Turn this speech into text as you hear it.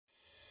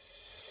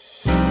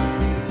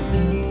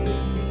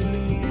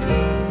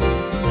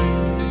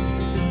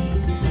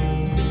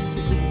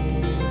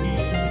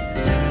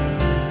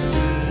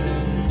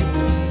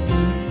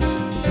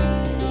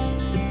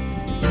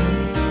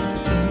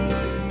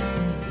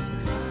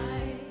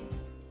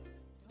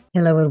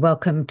Hello and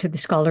welcome to the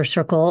Scholar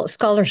Circle,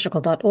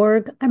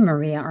 scholarcircle.org. I'm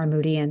Maria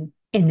Armoudian.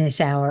 In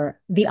this hour,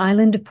 the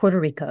island of Puerto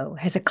Rico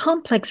has a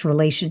complex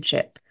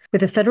relationship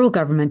with the federal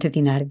government of the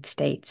United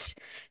States.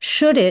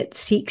 Should it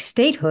seek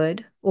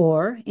statehood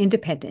or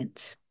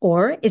independence?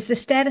 Or is the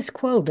status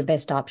quo the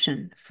best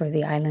option for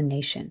the island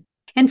nation?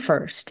 And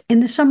first, in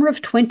the summer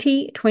of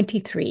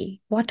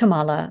 2023,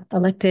 Guatemala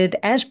elected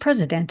as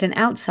president an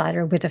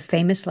outsider with a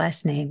famous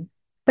last name.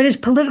 But his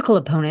political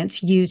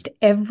opponents used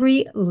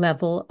every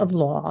level of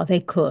law they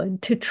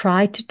could to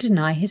try to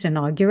deny his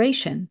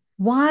inauguration.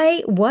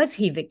 Why was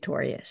he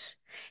victorious?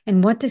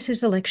 And what does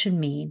his election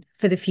mean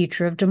for the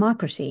future of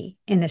democracy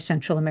in the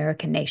Central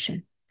American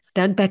nation?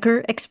 Doug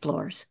Becker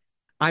explores.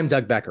 I'm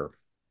Doug Becker.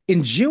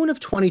 In June of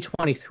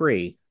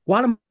 2023,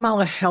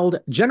 Guatemala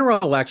held general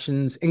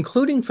elections,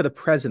 including for the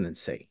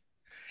presidency.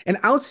 An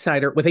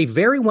outsider with a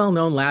very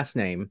well-known last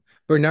name,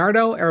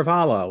 Bernardo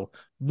Arevalo,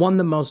 won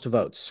the most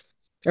votes.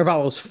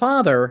 Arevalo's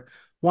father,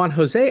 Juan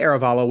Jose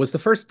Arevalo, was the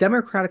first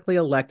democratically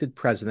elected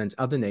president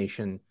of the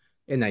nation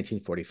in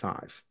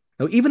 1945.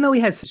 Now, even though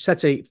he has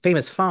such a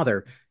famous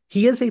father,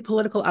 he is a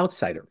political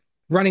outsider,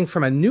 running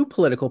from a new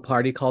political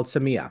party called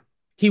Semilla.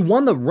 He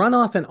won the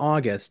runoff in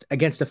August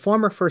against a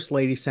former First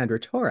Lady, Sandra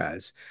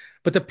Torres,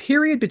 but the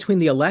period between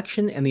the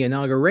election and the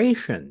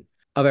inauguration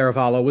of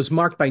Arevalo was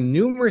marked by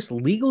numerous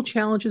legal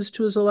challenges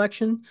to his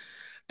election,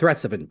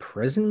 threats of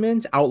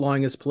imprisonment,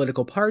 outlawing his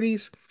political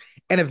parties,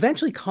 and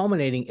eventually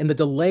culminating in the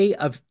delay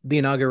of the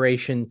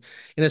inauguration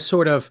in a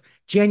sort of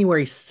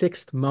January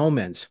 6th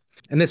moment.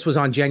 And this was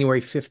on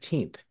January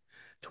 15th,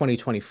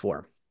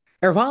 2024.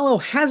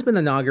 Arevalo has been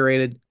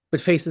inaugurated,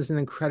 but faces an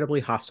incredibly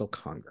hostile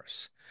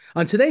Congress.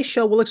 On today's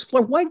show, we'll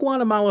explore why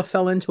Guatemala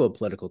fell into a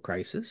political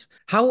crisis,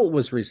 how it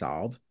was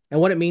resolved, and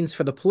what it means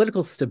for the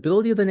political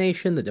stability of the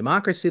nation, the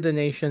democracy of the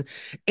nation,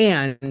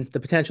 and the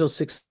potential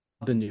success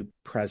of the new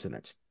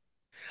president.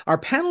 Our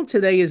panel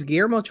today is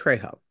Guillermo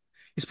Trejo.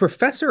 He's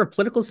professor of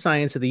political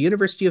science at the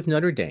University of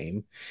Notre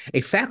Dame,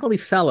 a faculty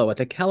fellow at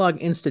the Kellogg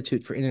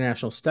Institute for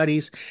International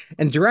Studies,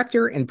 and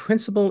director and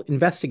principal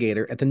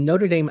investigator at the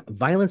Notre Dame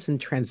Violence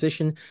and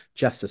Transition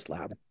Justice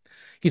Lab.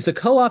 He's the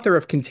co-author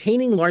of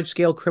Containing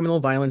Large-Scale Criminal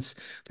Violence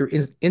Through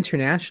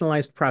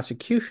Internationalized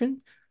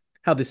Prosecution,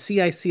 How the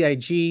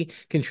CICIG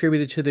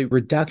Contributed to the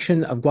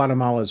Reduction of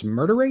Guatemala's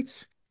Murder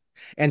Rates,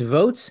 and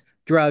Votes,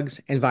 Drugs,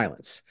 and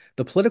Violence,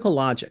 The Political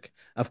Logic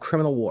of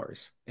Criminal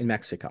Wars in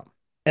Mexico.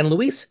 And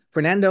Luis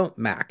Fernando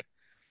Mack.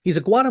 He's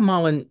a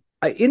Guatemalan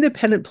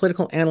independent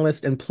political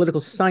analyst and political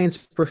science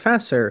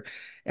professor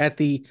at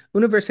the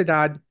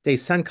Universidad de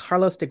San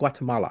Carlos de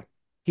Guatemala.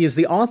 He is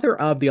the author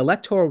of The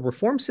Electoral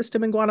Reform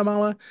System in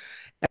Guatemala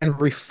and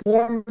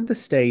Reform of the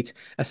State,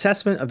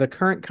 Assessment of the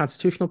Current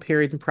Constitutional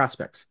Period and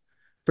Prospects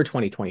for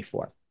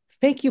 2024.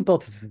 Thank you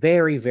both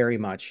very, very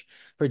much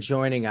for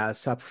joining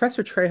us.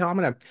 Professor Trejo, I'm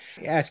going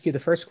to ask you the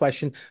first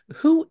question.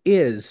 Who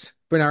is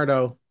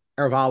Bernardo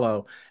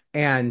Arevalo,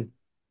 and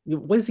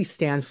what does he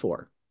stand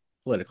for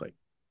politically?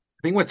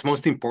 I think what's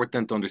most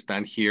important to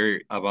understand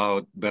here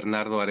about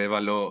Bernardo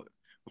Arevalo,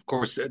 of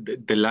course,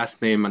 the last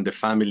name and the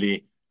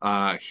family,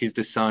 he's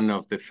the son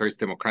of the first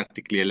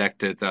democratically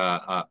elected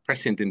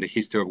president in the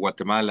history of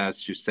Guatemala,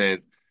 as you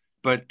said.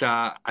 But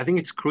I think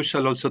it's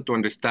crucial also to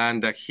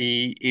understand that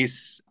he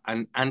is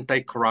an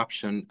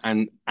anti-corruption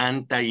and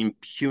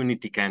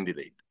anti-impunity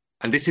candidate.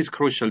 And this is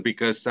crucial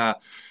because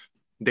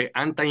the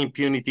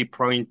anti-impunity,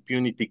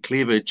 pro-impunity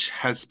cleavage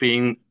has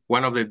been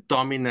one of the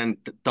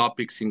dominant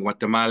topics in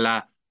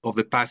Guatemala of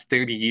the past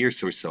 30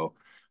 years or so.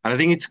 And I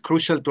think it's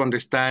crucial to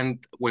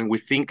understand when we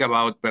think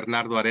about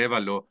Bernardo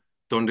Arevalo,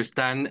 to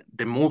understand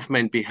the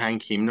movement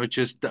behind him, not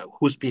just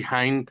who's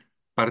behind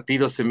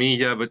Partido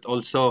Semilla, but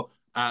also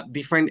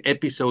different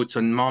episodes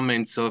and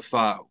moments of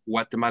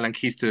Guatemalan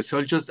history.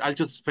 So I'll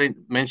just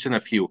mention a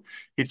few.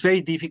 It's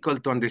very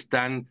difficult to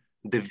understand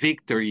the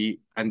victory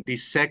and the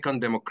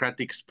second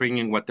democratic spring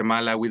in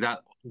Guatemala without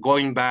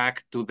going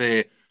back to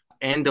the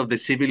end of the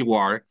Civil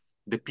War,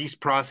 the peace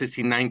process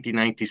in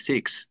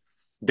 1996,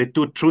 the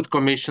two truth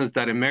commissions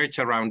that emerged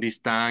around this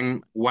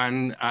time,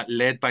 one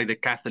led by the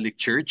Catholic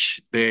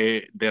Church,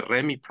 the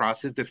REMI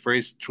process, the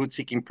first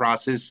truth-seeking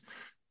process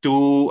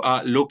to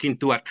look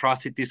into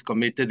atrocities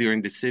committed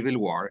during the Civil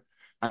War.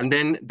 And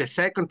then the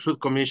second Truth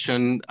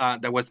Commission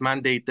that was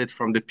mandated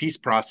from the peace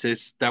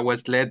process that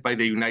was led by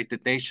the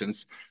United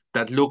Nations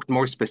that looked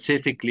more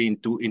specifically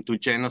into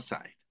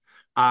genocide.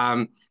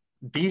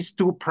 These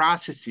two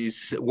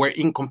processes were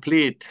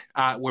incomplete,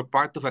 were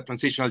part of a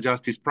transitional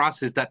justice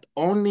process that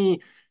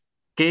only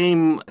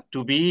came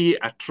to be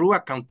a true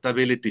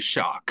accountability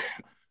shock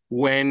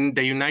when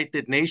the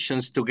United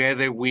Nations,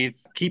 together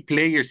with key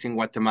players in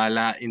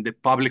Guatemala, in the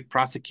public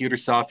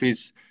prosecutor's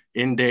office,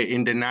 in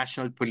the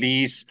national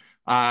police,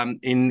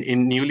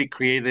 in newly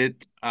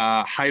created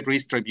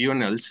high-risk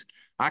tribunals,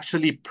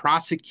 actually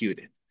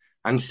prosecuted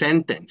and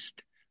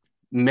sentenced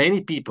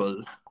many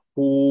people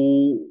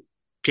who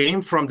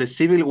came from the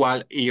Civil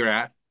War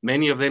era,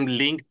 many of them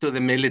linked to the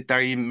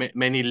military,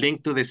 many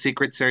linked to the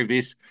Secret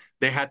Service,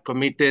 They had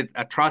committed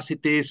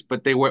atrocities,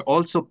 but they were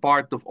also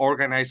part of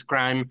organized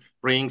crime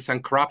rings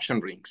and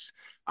corruption rings.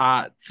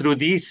 Through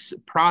this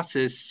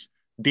process,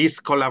 this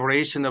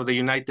collaboration of the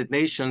United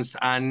Nations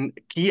and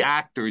key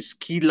actors,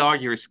 key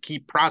lawyers, key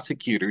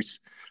prosecutors,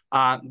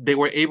 they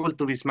were able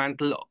to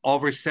dismantle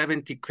over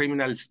 70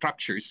 criminal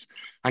structures.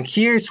 And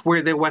here's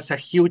where there was a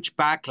huge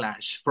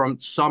backlash from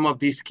some of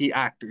these key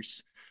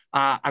actors.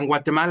 And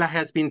Guatemala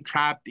has been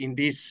trapped in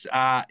these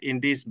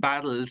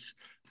battles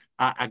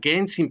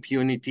against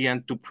impunity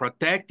and to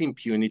protect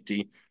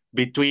impunity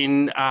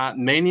between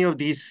many of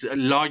these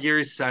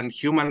lawyers and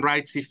human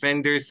rights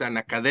defenders and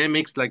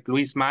academics like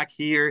Luis Mack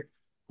here,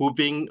 who've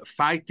been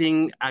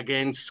fighting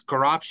against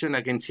corruption,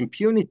 against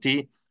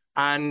impunity,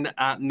 and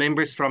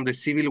members from the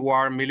Civil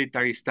War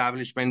military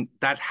establishment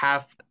that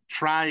have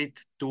tried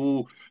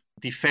to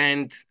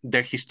defend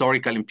their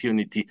historical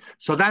impunity.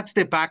 So that's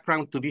the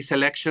background to this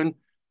election.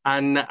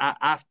 And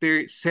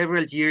after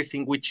several years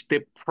in which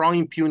the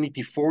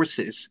pro-impunity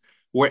forces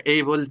were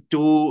able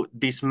to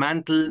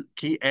dismantle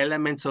key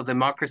elements of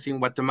democracy in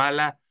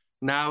Guatemala,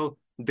 now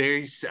there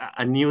is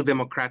a new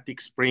democratic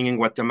spring in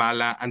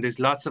Guatemala, and there's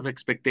lots of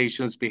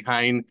expectations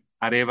behind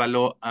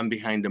Arevalo and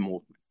behind the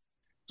movement.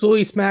 So,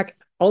 Luis Mack,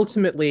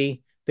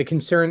 ultimately, the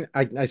concern,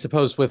 I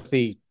suppose, with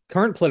the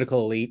current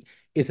political elite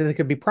is that they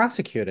could be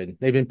prosecuted.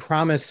 They've been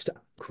promised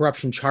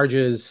corruption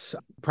charges,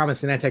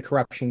 promised an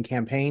anti-corruption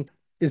campaign.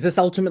 Is this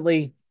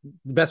ultimately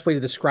the best way to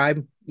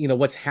describe,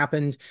 what's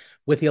happened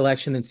with the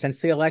election and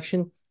since the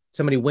election?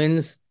 Somebody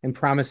wins and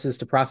promises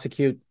to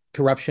prosecute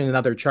corruption and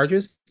other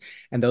charges,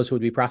 and those who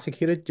would be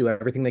prosecuted do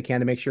everything they can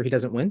to make sure he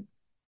doesn't win?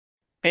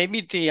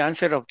 Maybe the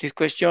answer of this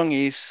question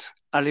is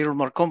a little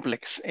more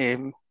complex.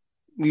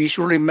 We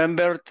should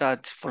remember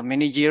that for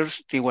many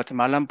years, the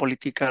Guatemalan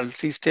political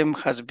system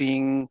has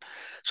been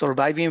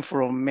surviving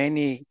from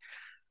many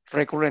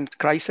recurrent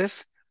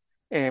crises.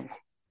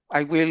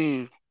 I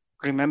will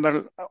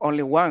remember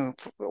only one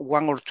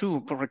or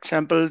two. For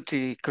example,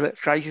 the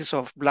crisis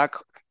of Black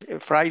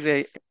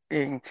Friday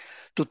in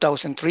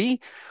 2003,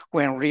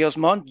 when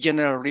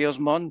General Rios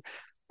Montt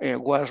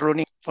was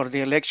running for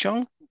the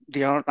election.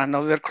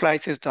 Another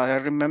crisis that I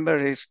remember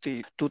is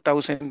the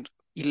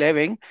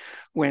 2011,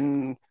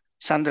 when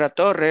Sandra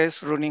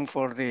Torres running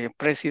for the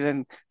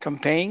president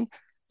campaign,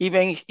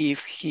 even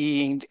if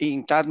he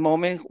in that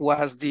moment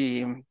was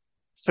the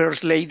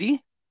first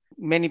lady,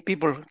 many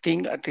people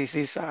think that this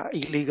is an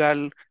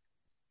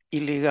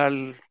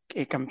illegal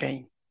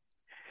campaign.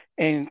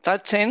 In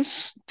that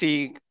sense,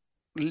 the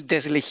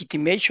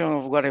deslegitimation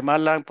of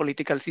Guatemalan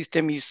political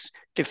system is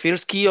the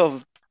first key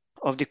of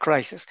the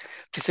crisis.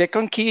 The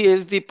second key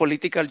is the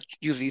political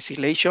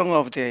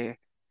judicialization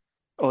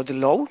of the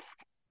law,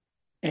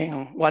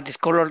 and what is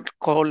called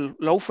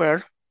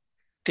lawfare,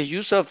 the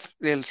use of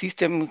the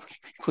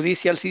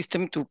judicial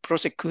system to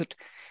prosecute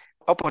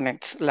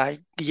opponents,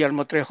 like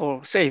Guillermo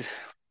Trejo said.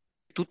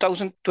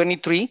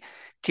 2023,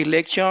 the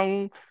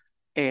election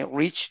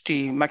reached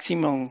the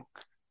maximum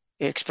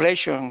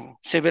expression.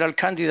 Several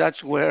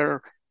candidates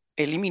were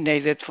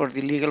eliminated for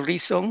the legal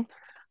reason.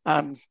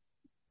 And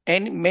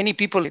many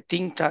people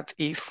think that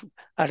if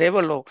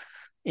Arevalo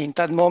in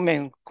that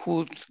moment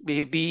could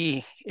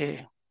be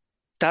a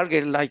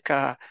target like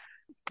a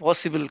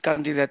possible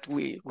candidate,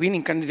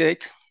 winning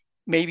candidate,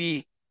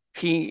 maybe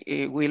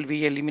he will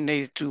be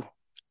eliminated too.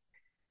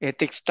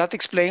 That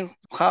explains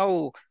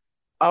how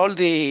all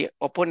the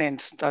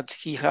opponents that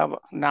he have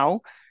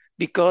now,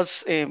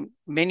 because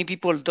many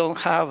people don't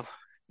have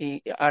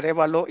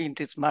Arevalo in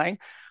his mind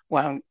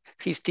when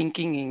he's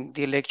thinking in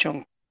the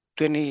election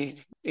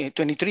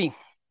 2023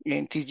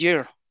 in this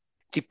year.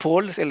 The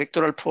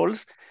electoral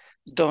polls,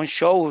 don't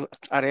show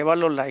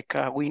Arevalo like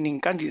a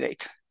winning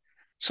candidate.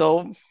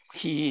 So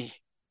he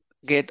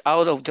get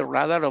out of the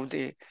radar of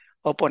the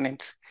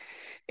opponents.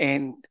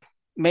 And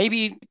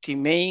maybe the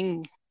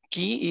main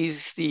key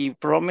is the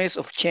promise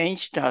of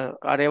change that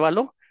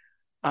Arevalo.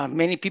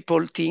 Many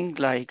people think,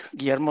 like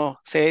Guillermo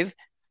said,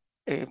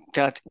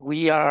 that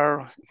we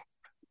are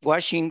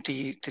watching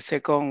the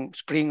second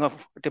spring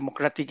of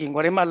democratic in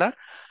Guatemala,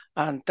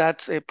 and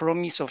that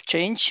promise of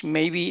change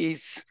maybe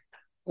is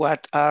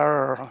what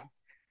arise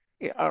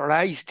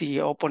the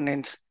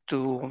opponents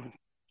to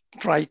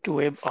try to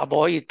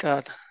avoid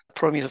that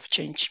promise of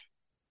change.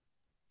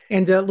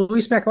 And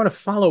Luis Mack, I want to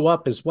follow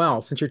up as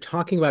well, since you're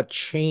talking about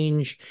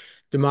change,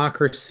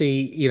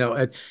 democracy,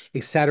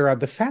 et cetera.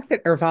 The fact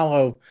that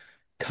Arevalo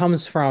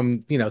comes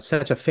from,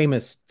 such a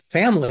famous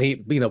family,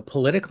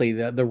 politically,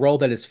 the role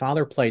that his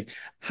father played,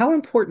 how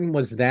important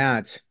was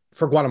that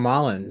for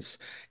Guatemalans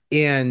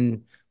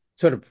in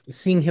sort of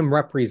seeing him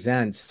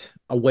represent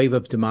a wave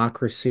of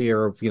democracy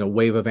or,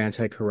 wave of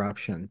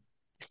anti-corruption?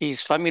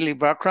 His family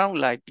background,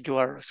 like you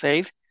are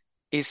saying,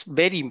 is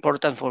very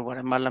important for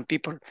Guatemalan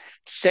people.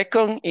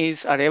 Second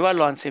is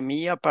Arevalo and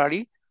Semilla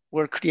Party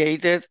were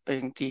created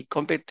in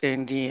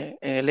the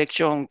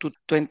election to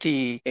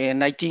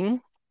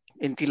 2019,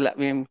 in the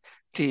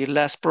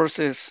last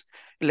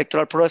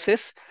electoral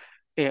process,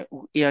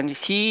 and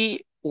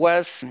he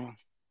was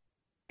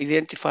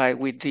identify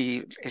with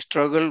the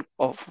struggle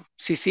of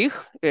CICIG,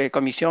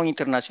 Comisión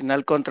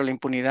Internacional contra la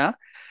Impunidad.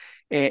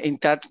 In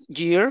that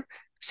year,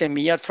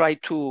 Semilla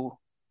tried to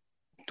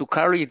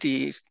carry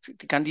the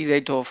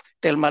candidate of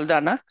Tel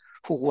Maldana,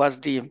 who was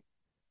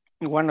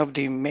one of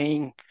the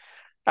main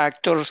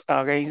actors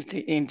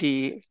in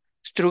the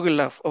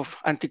struggle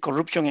of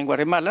anti-corruption in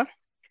Guatemala.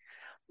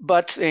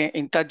 But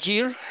in that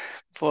year,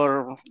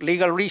 for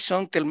legal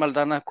reason, Tel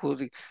Maldana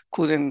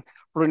couldn't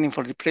running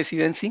for the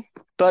presidency.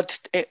 But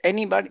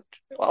anybody,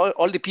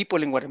 all the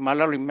people in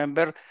Guatemala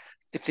remember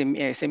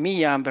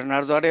Semilla and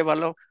Bernardo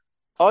Arevalo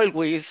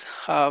always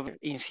have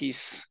in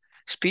his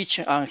speech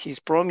and his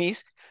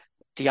promise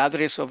the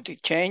address of the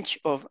change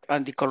of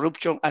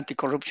anti-corruption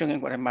in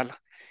Guatemala.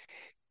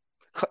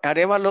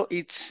 Arevalo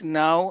is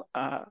now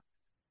a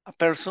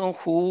person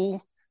who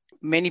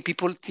many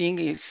people think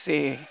is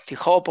the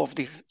hope of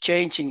the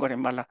change in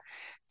Guatemala,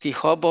 the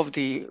hope of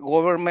the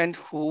government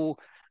who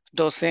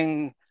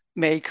doesn't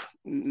make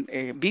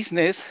a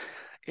business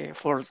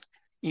for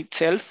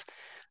itself,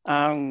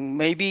 and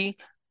maybe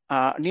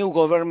a new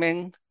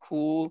government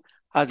who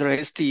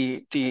address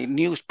the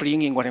new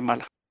spring in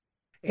Guatemala.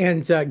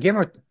 And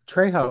Guillermo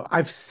Trejo,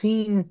 I've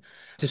seen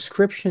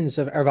descriptions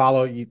of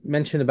Arevalo. You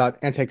mentioned about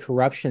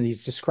anti-corruption.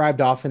 He's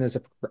described often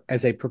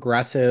as a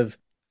progressive,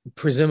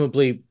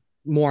 presumably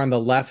more on the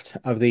left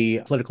of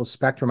the political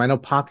spectrum. I know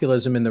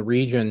populism in the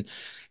region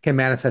can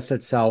manifest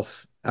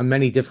itself on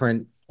many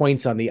different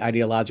points on the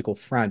ideological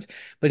front,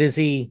 but does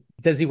he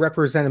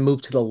represent a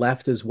move to the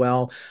left as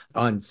well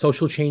on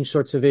social change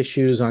sorts of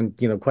issues, on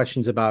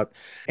questions about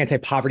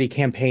anti-poverty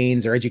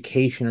campaigns or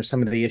education or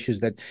some of the issues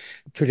that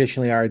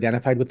traditionally are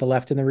identified with the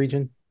left in the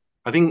region?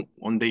 I think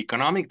on the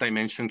economic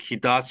dimension, he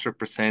does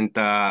represent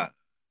a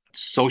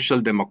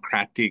social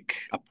democratic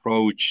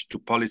approach to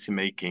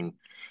policymaking.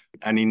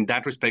 And in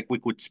that respect, we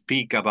could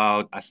speak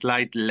about a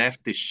slight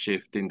leftist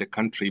shift in the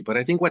country. But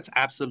I think what's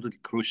absolutely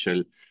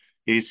crucial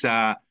is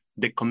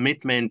the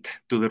commitment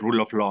to the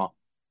rule of law,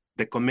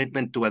 the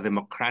commitment to a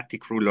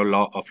democratic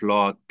rule of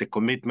law, the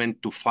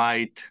commitment to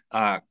fight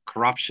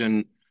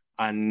corruption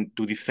and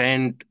to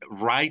defend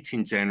rights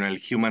in general,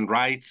 human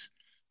rights,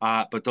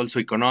 but also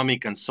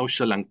economic and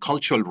social and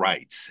cultural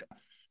rights.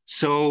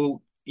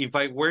 So if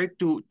I were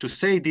to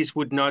say this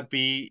would not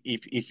be,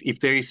 if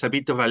there is a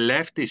bit of a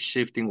leftist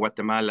shift in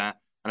Guatemala,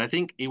 and I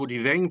think it would be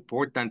very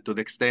important to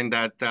the extent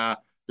that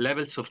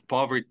levels of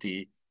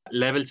poverty,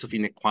 levels of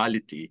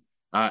inequality,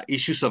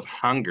 issues of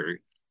hunger,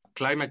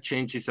 climate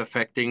change is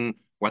affecting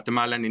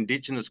Guatemalan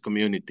indigenous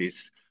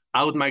communities,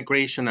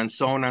 out-migration and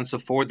so on and so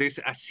forth. There's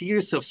a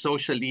series of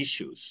social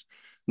issues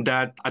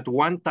that at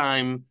one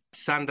time,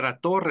 Sandra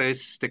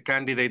Torres, the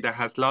candidate that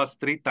has lost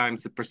 3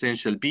 times the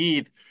presidential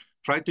bid,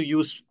 tried to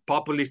use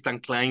populist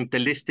and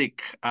clientelistic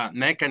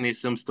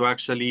mechanisms to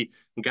actually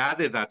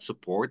gather that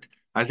support.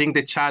 I think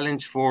the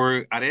challenge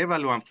for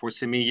Arevalo and for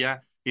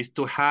Semilla is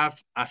to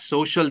have a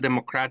social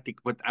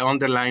democratic, but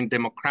underlying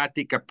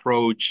democratic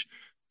approach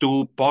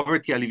to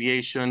poverty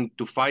alleviation,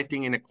 to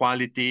fighting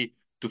inequality,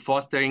 to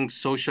fostering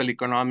social,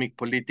 economic,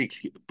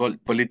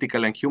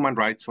 political, and human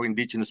rights for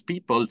indigenous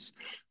peoples,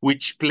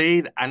 which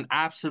played an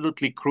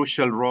absolutely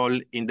crucial role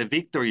in the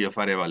victory of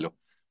Arevalo.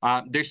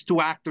 There's 2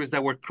 actors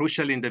that were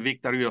crucial in the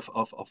victory of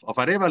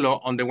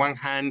Arevalo. On the one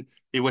hand,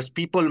 it was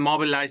people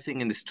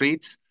mobilizing in the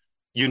streets,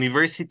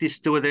 university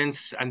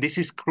students, and this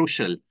is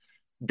crucial.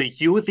 The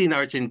youth in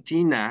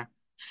Argentina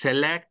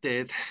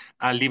selected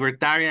a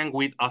libertarian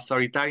with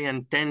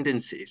authoritarian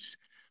tendencies,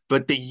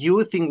 but the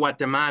youth in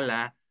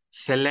Guatemala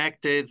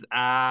selected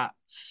a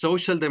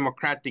social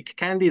democratic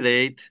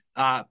candidate,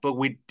 but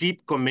with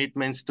deep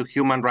commitments to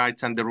human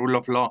rights and the rule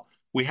of law.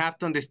 We have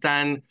to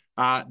understand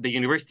the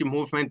university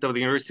movement of the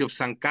University of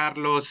San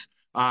Carlos,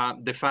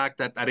 the fact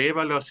that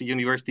Arevalo is a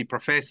university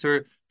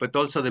professor, but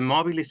also the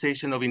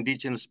mobilization of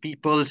indigenous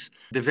peoples,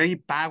 the very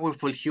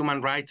powerful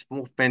human rights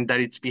movement that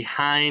it's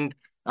behind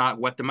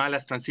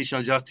Guatemala's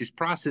transitional justice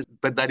process,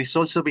 but that is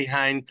also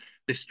behind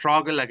the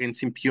struggle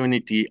against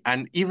impunity.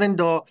 And even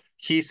though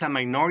he's a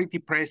minority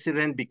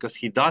president because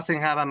he doesn't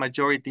have a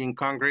majority in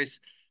Congress,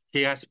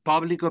 he has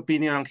public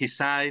opinion on his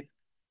side,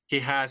 he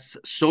has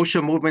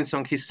social movements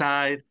on his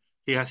side,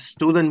 he has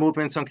student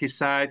movements on his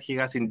side, he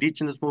has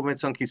indigenous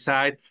movements on his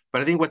side,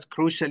 but I think what's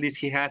crucial is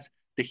he has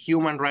the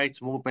human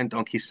rights movement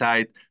on his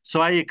side.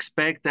 So I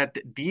expect that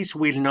this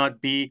will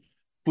not be,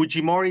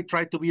 Fujimori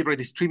tried to be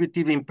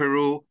redistributive in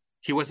Peru,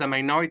 he was a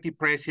minority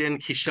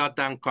president, he shut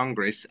down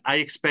Congress. I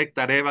expect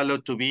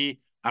Arevalo to be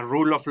a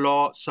rule of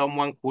law,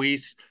 someone who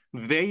is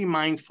very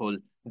mindful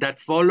that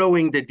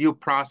following the due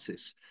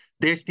process,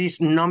 there's this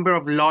number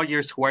of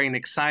lawyers who are in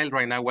exile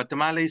right now.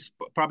 Guatemala is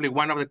probably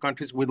one of the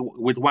countries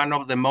with one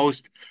of the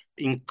most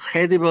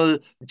incredible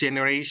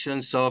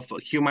generations of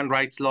human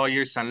rights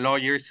lawyers and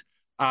lawyers.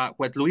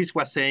 What Luis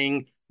was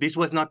saying, this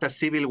was not a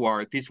civil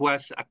war. This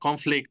was a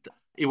conflict.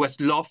 It was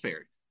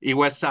lawfare. It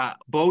was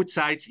both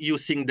sides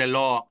using the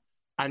law.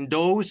 And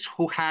those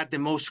who had the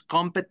most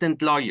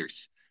competent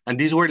lawyers, and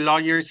these were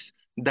lawyers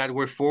that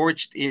were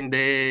forged in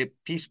the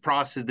peace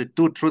process, the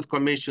two truth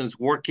commissions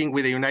working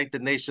with the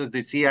United Nations,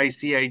 the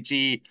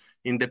CICIG,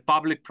 in the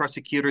public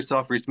prosecutor's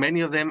office.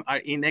 Many of them are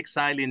in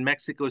exile in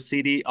Mexico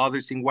City,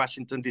 others in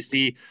Washington,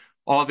 D.C.,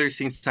 others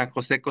in San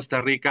Jose,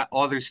 Costa Rica,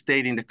 others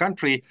stayed in the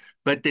country.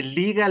 But the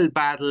legal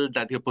battle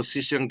that the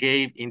opposition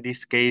gave in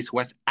this case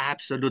was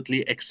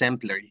absolutely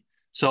exemplary.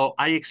 So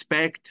I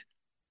expect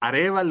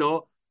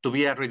Arevalo to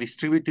be a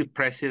redistributive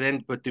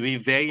president, but to be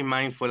very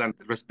mindful and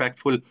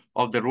respectful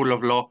of the rule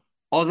of law.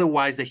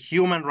 Otherwise, the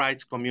human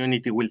rights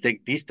community will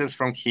take distance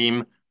from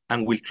him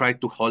and will try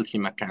to hold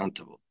him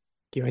accountable.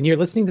 Thank you. And you're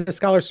listening to the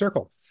Scholar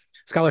Circle,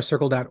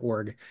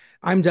 scholarcircle.org.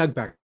 I'm Doug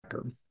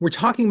Becker. We're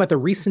talking about the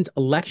recent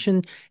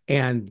election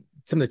and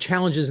some of the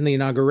challenges in the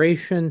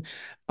inauguration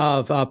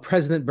of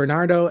President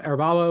Bernardo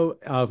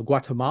Arevalo of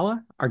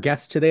Guatemala. Our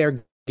guests today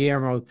are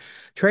Guillermo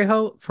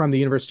Trejo from the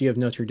University of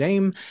Notre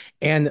Dame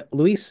and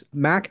Luis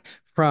Mac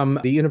from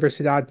the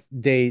Universidad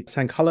de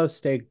San Carlos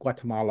de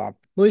Guatemala.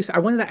 Luis, I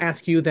wanted to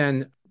ask you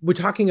then, we're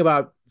talking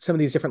about some of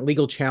these different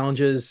legal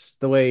challenges,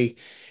 the way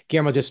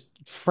Guillermo just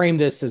framed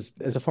this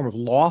as a form of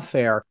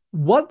lawfare.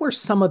 What were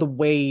some of the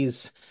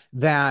ways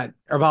that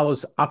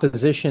Arevalo's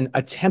opposition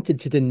attempted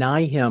to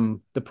deny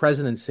him the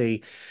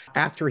presidency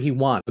after he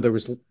won? There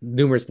was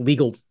numerous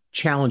legal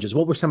challenges.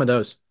 What were some of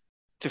those?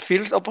 The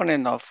first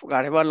opponent of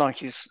Arevalo and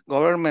his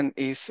government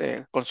is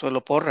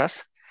Consuelo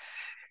Porras,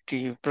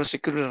 the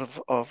prosecutor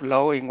of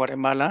law in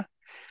Guatemala.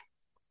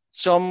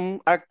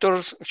 Some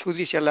actors,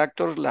 judicial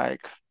actors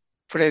like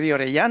Freddy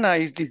Orellana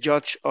is the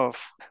judge of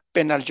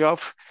penal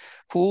judge,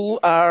 who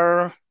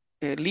are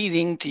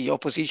leading the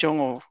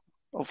opposition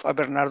of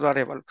Bernardo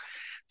Arevalo.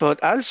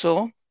 But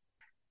also,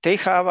 they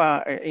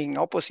have in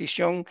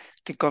opposition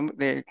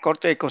the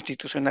Corte de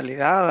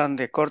Constitucionalidad and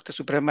the Corte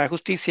Suprema de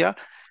Justicia,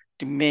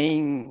 the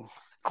main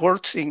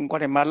courts in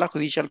Guatemala,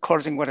 judicial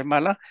courts in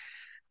Guatemala,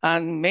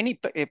 and many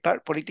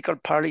political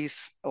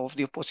parties of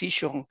the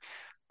opposition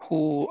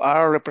who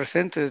are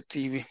represented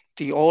the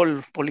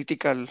whole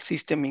political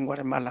system in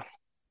Guatemala.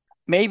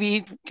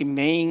 Maybe the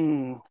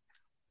main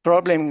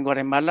problem in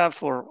Guatemala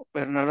for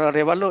Bernardo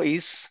Arevalo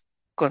is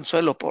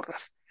Consuelo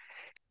Porras.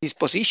 His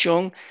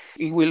position,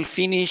 it will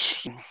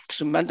finish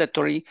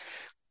mandatory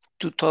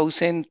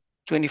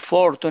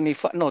 2024,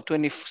 25, no,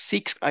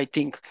 26, I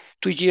think,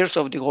 2 years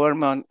of the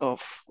government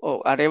of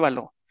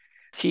Arevalo.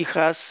 He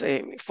has,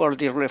 for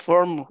the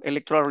reform,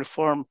 electoral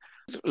reform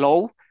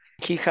law,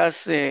 he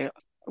has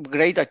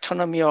great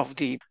autonomy of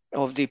the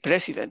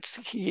president.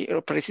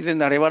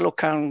 President Arevalo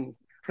can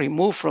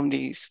remove from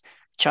this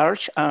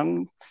charge,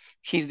 and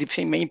he's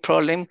the main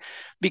problem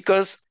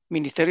because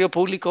Ministerio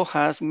Público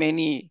has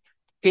many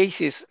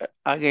cases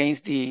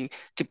against the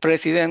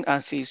president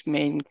and his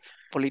main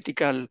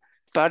political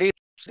party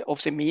of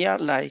Semilla,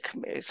 like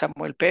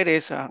Samuel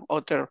Perez and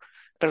other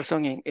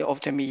person of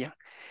Semilla.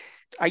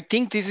 I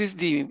think this is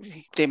the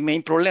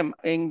main problem.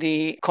 In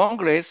the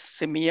Congress,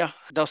 Semilla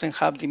doesn't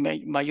have the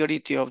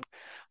majority of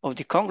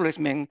the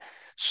congressmen,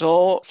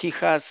 so he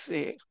has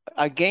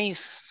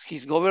against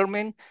his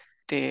government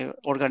the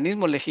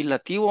organismo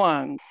legislativo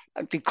and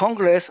the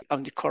Congress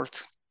and the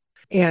courts.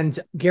 And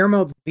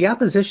Guillermo, the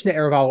opposition to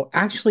Arevalo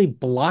actually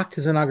blocked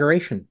his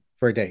inauguration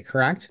for a day,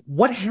 correct?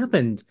 What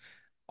happened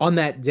on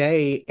that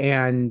day,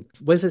 and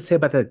what does it say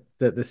about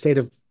the state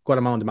of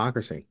Guatemalan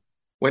democracy?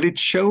 Well, it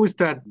shows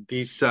that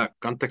this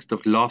context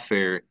of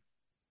lawfare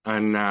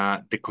and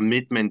the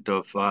commitment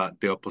of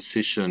the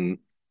opposition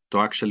to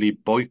actually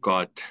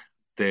boycott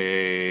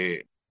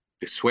the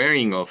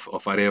swearing of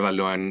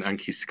Arevalo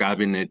and his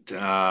cabinet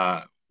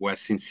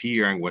was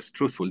sincere and was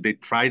truthful. They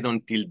tried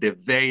until the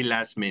very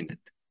last minute.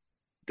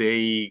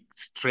 They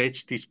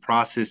stretched this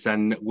process,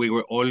 and we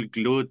were all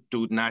glued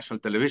to national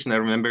television. I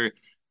remember,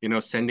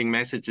 sending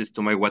messages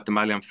to my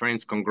Guatemalan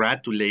friends,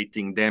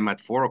 congratulating them at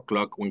 4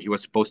 o'clock when he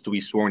was supposed to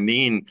be sworn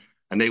in,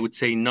 and they would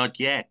say, not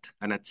yet.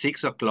 And at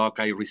 6 o'clock,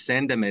 I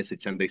resend the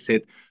message, and they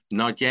said,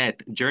 not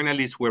yet.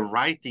 Journalists were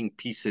writing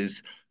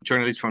pieces.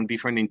 Journalists from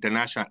different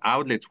international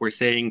outlets were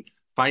saying,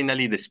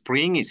 finally, the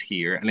spring is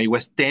here. And it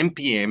was 10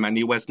 p.m., and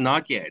it was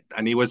not yet.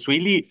 And it was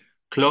really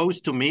close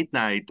to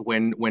midnight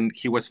when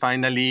he was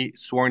finally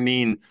sworn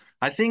in.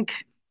 I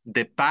think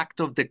the pact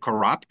of the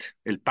corrupt,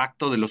 el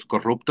pacto de los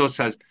corruptos,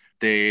 as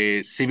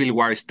the Civil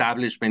War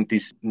establishment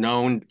is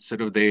known,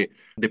 sort of the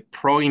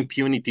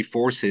pro-impunity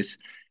forces,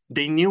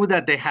 they knew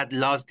that they had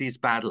lost this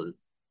battle.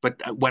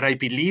 But what I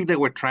believe they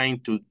were trying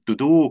to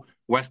do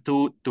was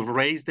to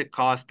raise the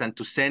cost and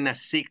to send a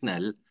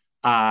signal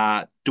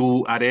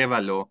to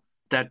Arevalo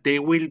that they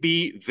will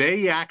be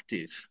very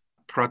active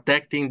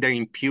protecting their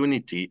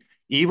impunity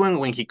even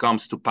when he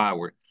comes to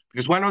power.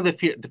 Because one of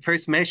the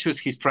first measures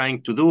he's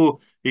trying to do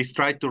is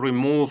try to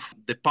remove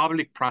the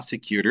public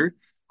prosecutor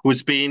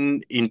who's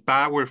been in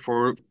power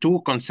for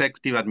 2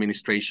 consecutive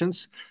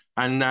administrations.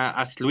 And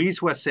as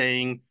Luis was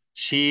saying,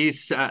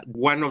 She's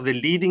one of the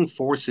leading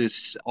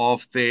forces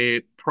of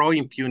the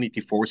pro-impunity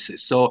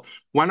forces. So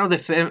one of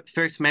the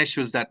first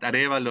measures that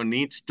Arevalo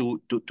needs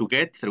to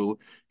get through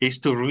is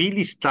to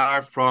really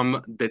start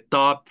from the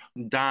top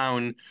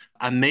down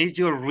a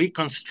major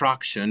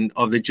reconstruction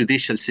of the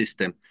judicial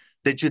system.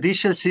 The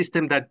judicial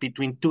system that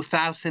between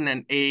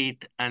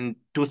 2008 and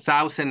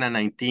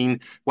 2019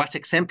 was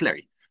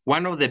exemplary,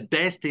 one of the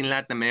best in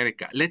Latin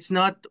America. Let's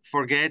not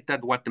forget that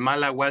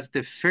Guatemala was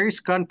the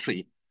first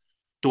country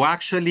to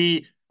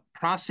actually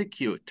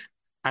prosecute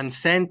and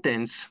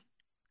sentence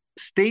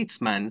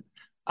statesmen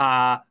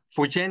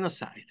for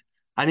genocide.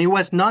 And it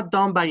was not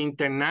done by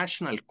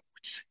international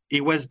courts.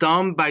 It was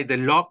done by the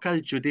local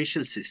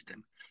judicial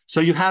system. So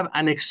you have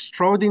an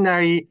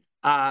extraordinary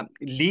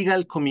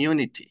legal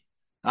community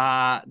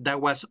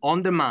that was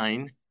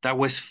undermined, that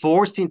was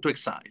forced into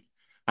exile.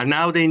 And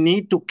now they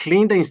need to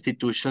clean the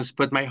institutions.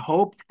 But my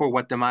hope for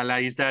Guatemala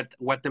is that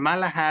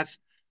Guatemala has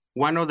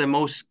one of the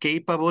most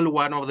capable,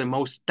 one of the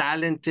most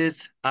talented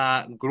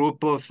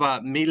group of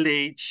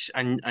middle-aged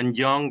and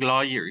young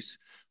lawyers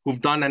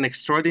who've done an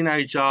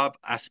extraordinary job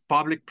as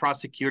public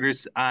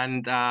prosecutors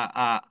and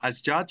as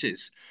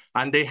judges.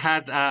 And they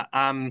had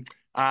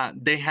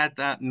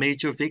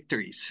major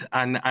victories.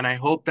 And I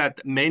hope that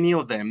many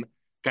of them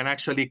can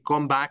actually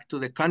come back to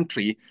the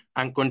country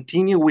and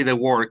continue with the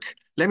work.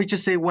 Let me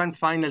just say one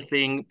final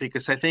thing,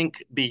 because I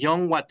think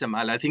beyond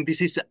Guatemala, I think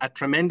this is a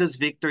tremendous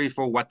victory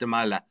for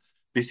Guatemala.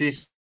 This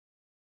is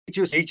a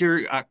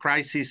major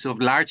crisis of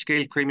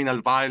large-scale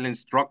criminal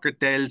violence, drug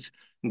cartels,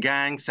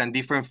 gangs, and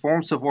different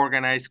forms of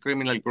organized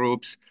criminal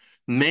groups.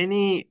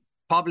 Many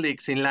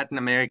publics in Latin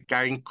America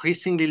are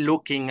increasingly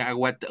looking at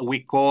what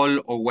we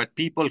call, or what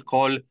people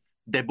call,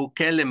 the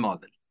Bukele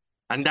model.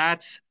 And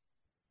that's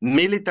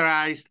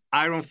militarized,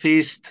 iron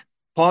fist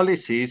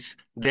policies,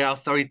 the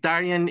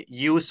authoritarian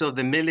use of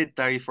the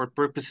military for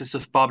purposes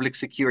of public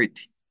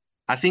security.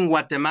 I think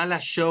Guatemala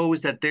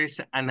shows that there's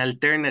an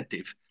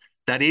alternative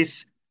that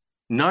is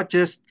not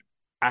just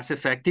as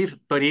effective,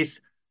 but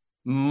is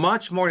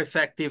much more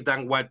effective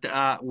than what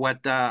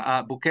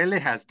Bukele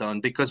has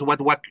done. Because what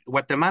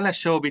Guatemala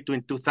showed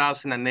between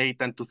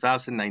 2008 and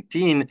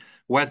 2019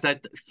 was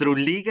that through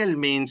legal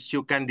means,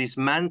 you can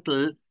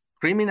dismantle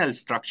criminal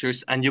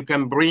structures and you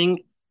can bring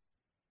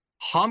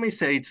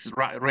homicides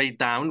rate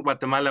down.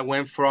 Guatemala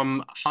went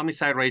from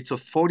homicide rates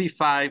of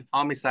 45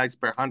 homicides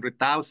per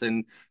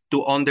 100,000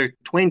 to under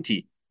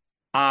 20.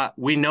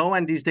 We know,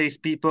 and these days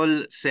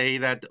people say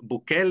that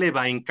Bukele,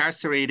 by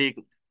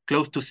incarcerating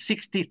close to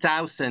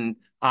 60,000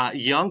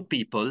 young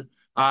people,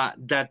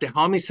 that the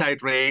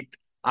homicide rate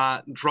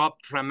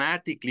dropped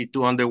dramatically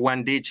to under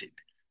one digit.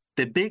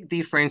 The big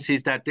difference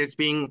is that there's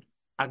been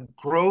a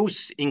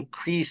gross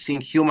increase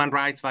in human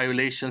rights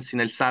violations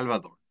in El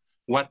Salvador.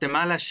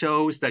 Guatemala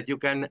shows that you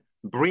can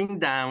bring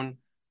down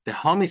the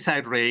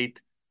homicide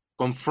rate,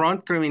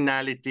 confront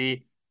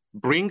criminality,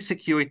 bring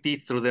security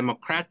through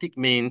democratic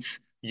means.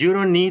 You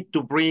don't need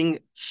to bring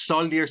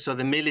soldiers of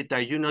the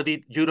military. You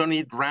don't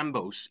need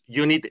Rambos.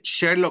 You need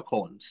Sherlock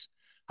Holmes.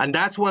 And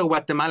that's why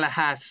Guatemala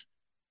has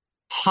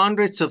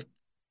hundreds of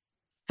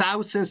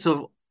thousands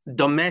of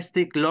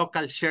domestic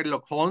local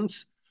Sherlock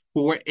Holmes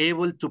who were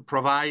able to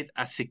provide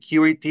a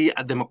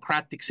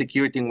democratic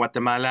security in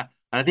Guatemala.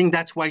 And I think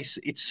that's why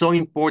it's so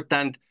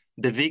important,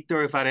 the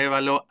victory of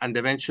Arevalo and the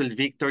eventual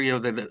victory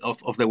of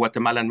the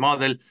Guatemalan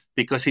model,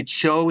 because it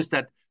shows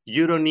that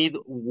you don't need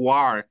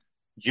war.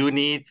 You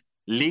need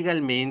legal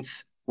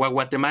means. What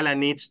Guatemala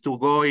needs to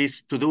do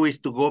is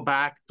to go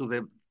back to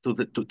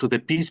the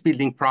peace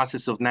building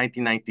process of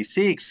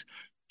 1996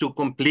 to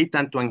complete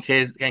and to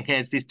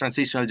enhance this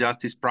transitional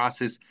justice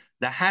process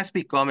that has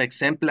become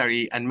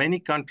exemplary, and many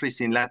countries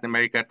in Latin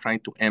America are trying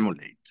to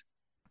emulate.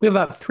 We have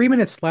about 3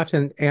 minutes left,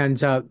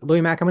 and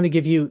Louis Mack, I'm going to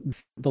give you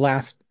the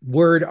last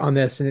word on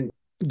this. And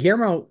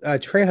Guillermo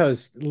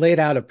Trejo's laid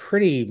out a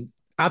pretty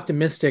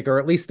optimistic, or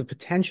at least the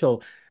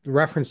potential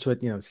reference to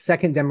it,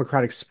 second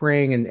democratic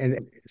spring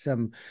and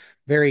some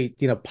very,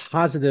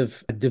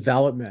 positive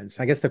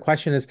developments. I guess the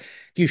question is,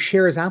 do you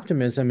share his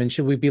optimism, and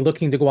should we be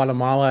looking to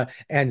Guatemala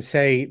and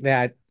say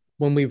that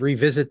when we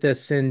revisit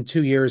this in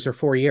 2 years or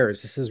 4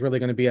 years, this is really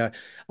going to be a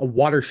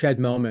watershed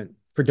moment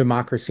for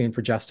democracy and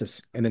for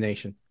justice in the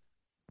nation?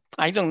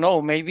 I don't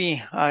know,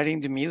 maybe are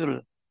in the middle.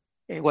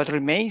 What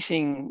remains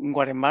in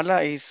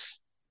Guatemala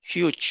is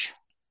huge.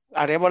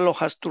 Arevalo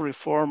has to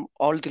reform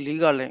all the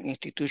legal and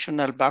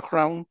institutional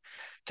background.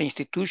 The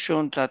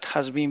institution that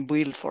has been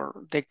built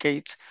for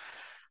decades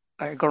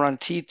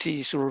guaranteed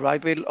the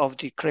survival of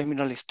the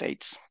criminal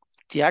states.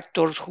 The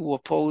actors who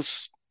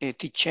oppose the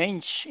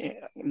change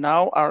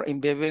now are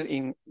embedded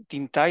in the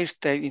entire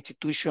state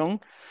institution.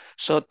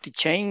 So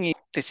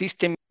the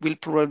system will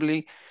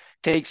probably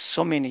take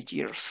so many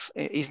years.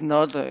 It's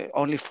not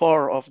only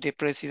 4 of the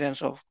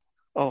presidents of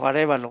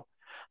Arevalo.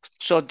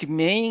 So the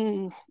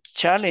main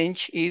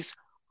challenge is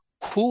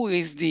who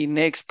is the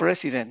next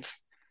president.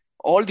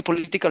 All the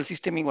political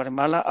system in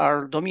Guatemala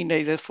are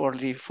dominated for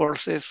the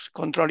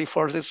contrary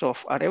forces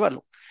of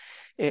Arevalo.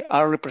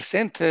 Are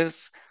represented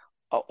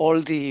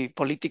all the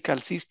political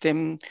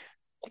system,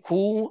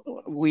 who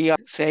we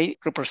say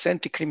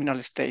represent the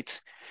criminal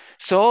states.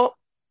 So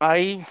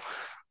I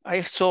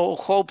so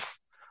hope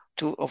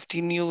of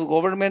the new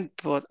government,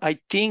 but I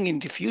think in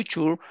the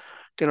future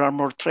there are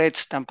more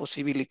threats than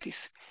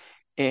possibilities.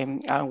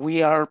 And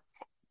we are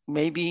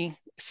maybe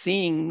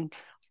seeing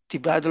the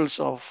battles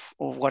of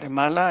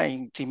Guatemala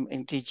in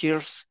the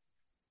years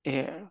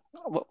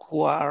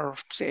who are,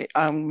 say,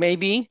 and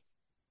maybe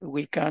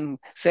we can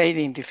say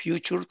in the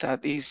future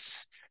that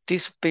this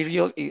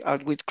period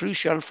is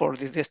crucial for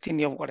the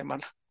destiny of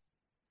Guatemala.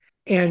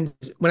 And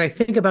when I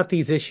think about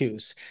these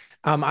issues,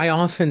 I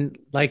often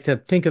like to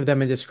think of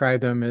them and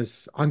describe them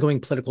as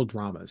ongoing political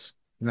dramas.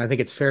 And I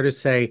think it's fair to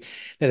say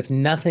that if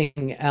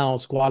nothing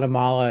else,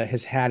 Guatemala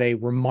has had a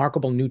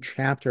remarkable new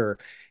chapter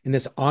in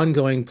this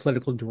ongoing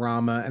political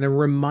drama and a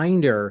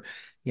reminder.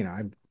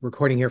 I'm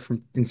recording here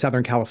in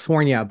Southern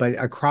California, but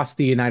across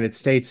the United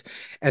States,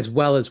 as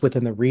well as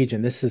within the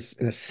region, this is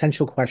an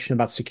essential question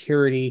about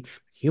security,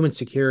 human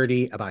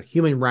security, about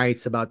human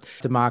rights, about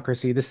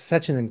democracy. This is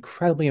such an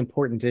incredibly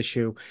important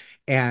issue.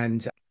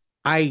 And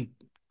I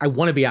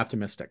want to be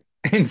optimistic.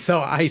 And so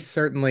I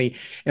certainly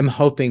am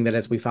hoping that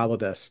as we follow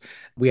this,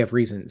 we have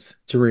reasons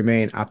to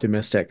remain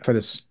optimistic for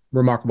this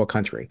remarkable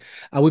country.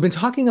 We've been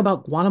talking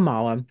about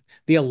Guatemala,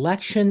 the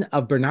election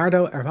of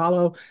Bernardo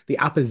Arevalo, the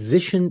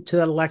opposition to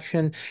that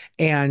election,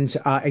 and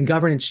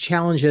governance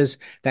challenges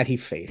that he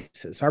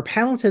faces. Our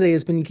panel today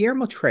has been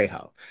Guillermo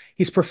Trejo.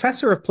 He's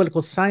professor of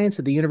political science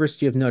at the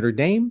University of Notre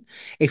Dame,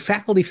 a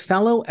faculty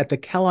fellow at the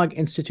Kellogg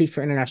Institute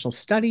for International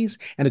Studies,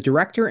 and a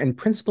director and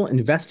principal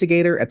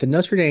investigator at the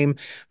Notre Dame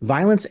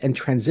Violence and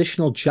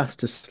Transitional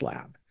Justice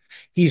Lab.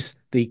 He's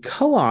the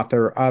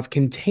co-author of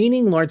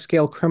Containing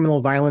Large-Scale Criminal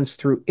Violence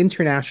Through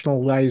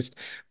Internationalized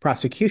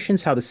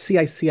Prosecutions, How the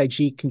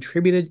CICIG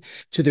Contributed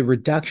to the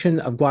Reduction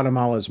of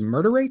Guatemala's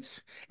Murder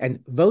Rates,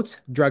 and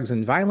Votes, Drugs,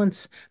 and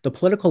Violence, The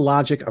Political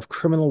Logic of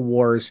Criminal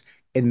Wars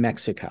in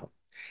Mexico.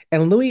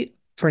 And Luis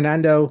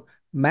Fernando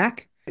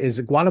Mack is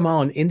a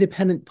Guatemalan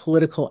independent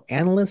political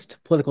analyst,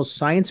 political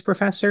science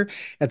professor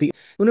at the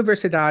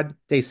Universidad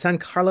de San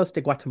Carlos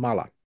de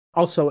Guatemala.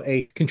 Also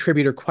a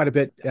contributor quite a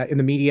bit in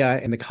the media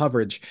and the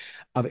coverage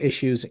of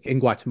issues in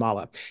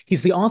Guatemala.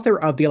 He's the author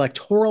of The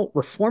Electoral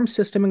Reform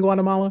System in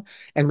Guatemala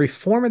and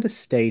Reform of the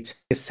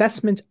State,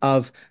 Assessment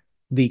of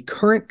the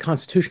Current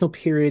Constitutional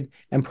Period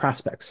and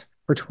Prospects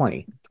for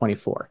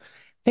 2024.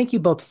 Thank you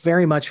both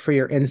very much for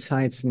your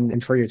insights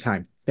and for your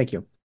time. Thank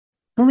you.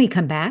 When we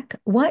come back,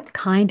 what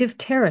kind of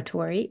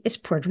territory is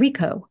Puerto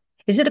Rico?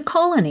 Is it a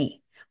colony?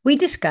 We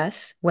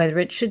discuss whether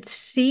it should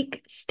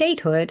seek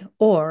statehood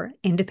or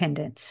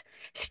independence.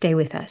 Stay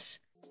with us.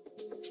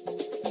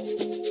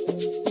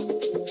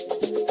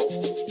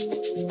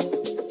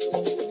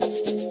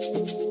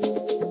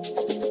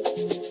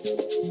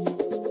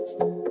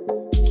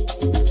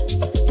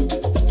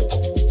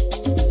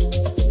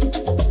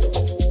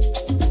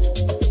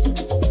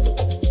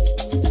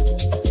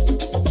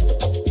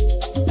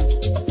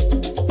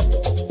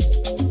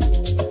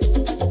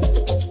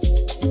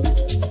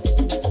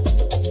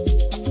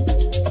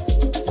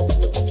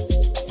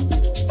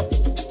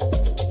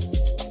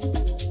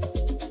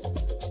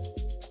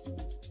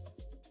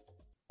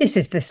 This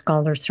is the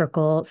Scholar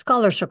Circle,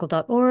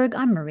 scholarcircle.org.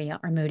 I'm Maria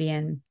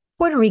Armoudian.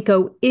 Puerto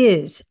Rico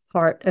is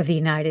part of the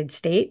United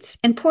States,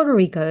 and Puerto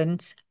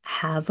Ricans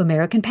have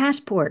American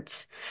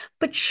passports.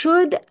 But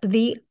should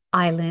the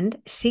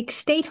island seek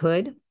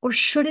statehood, or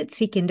should it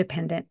seek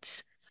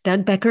independence?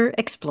 Doug Becker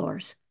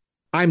explores.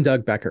 I'm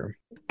Doug Becker.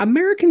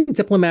 American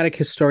diplomatic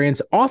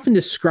historians often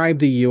describe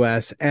the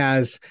U.S.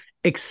 as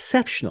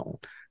exceptional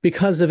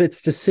because of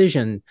its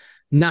decision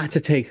not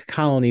to take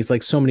colonies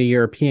like so many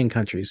European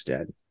countries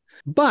did.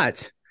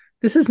 But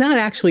this is not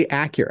actually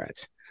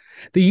accurate.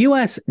 The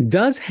U.S.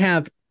 does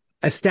have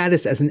a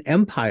status as an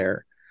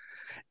empire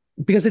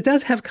because it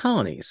does have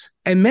colonies,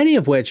 and many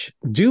of which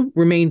do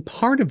remain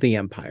part of the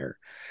empire.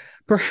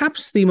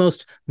 Perhaps the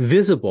most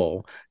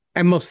visible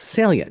and most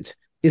salient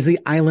is the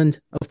island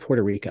of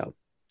Puerto Rico.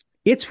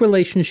 Its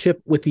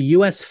relationship with the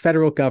U.S.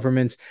 federal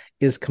government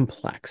is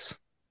complex.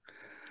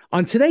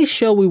 On today's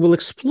show, we will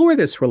explore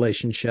this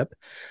relationship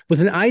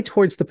with an eye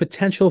towards the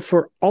potential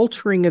for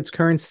altering its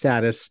current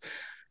status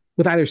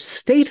with either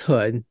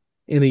statehood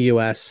in the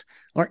U.S.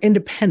 or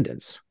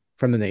independence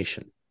from the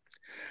nation.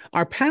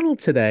 Our panel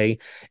today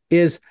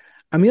is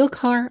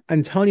Amilcar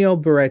Antonio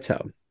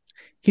Barreto.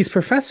 He's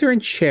professor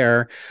and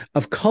chair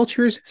of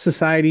Cultures,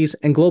 Societies,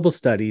 and Global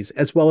Studies,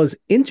 as well as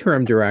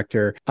interim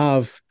director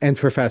of and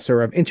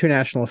professor of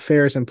International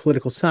Affairs and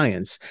Political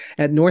Science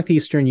at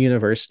Northeastern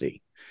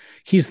University.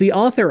 He's the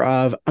author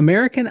of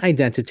American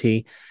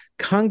Identity,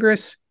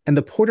 Congress, and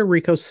the Puerto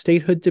Rico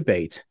Statehood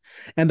Debate,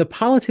 and the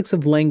Politics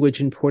of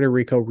Language in Puerto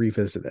Rico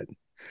Revisited.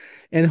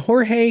 And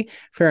Jorge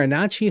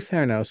Farinacci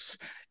Fernos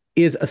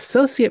is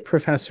associate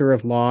professor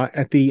of law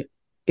at the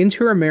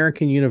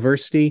Inter-American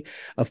University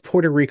of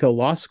Puerto Rico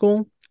Law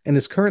School and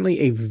is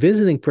currently a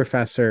visiting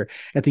professor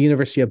at the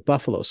University of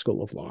Buffalo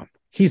School of Law.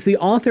 He's the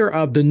author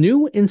of The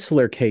New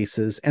Insular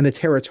Cases and the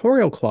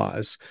Territorial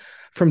Clause,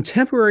 From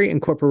temporary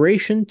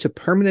incorporation to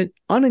permanent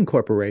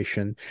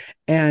unincorporation,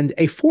 and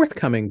a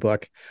forthcoming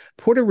book,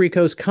 Puerto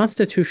Rico's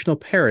Constitutional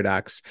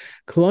Paradox,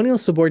 Colonial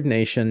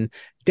Subordination,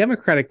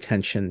 Democratic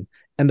Tension,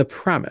 and the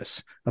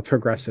Promise of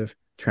Progressive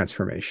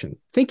Transformation.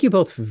 Thank you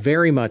both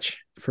very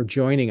much for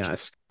joining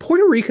us.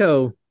 Puerto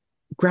Rico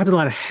grabbed a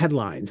lot of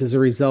headlines as a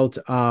result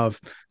of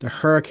the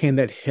hurricane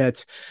that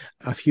hit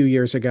a few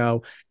years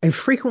ago. And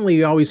frequently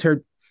you always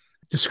heard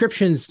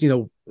descriptions,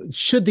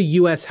 should the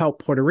U.S.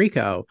 help Puerto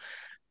Rico?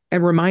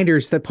 And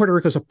reminders that Puerto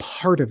Rico is a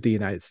part of the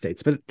United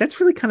States. But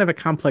that's really kind of a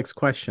complex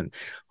question.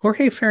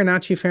 Jorge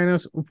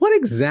Farinacci-Fernos, what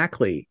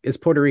exactly is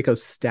Puerto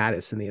Rico's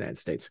status in the United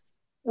States?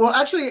 Well,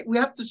 actually, we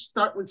have to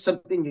start with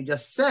something you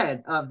just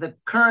said. The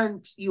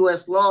current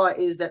U.S. law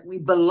is that we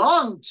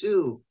belong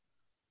to,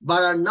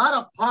 but are not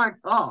a part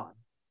of,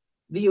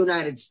 the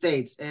United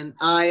States. And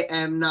I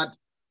am not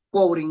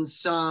quoting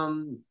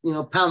some,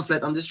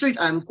 pamphlet on the street.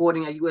 I'm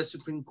quoting a U.S.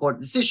 Supreme Court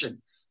decision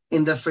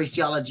in the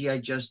phraseology I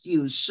just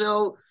used.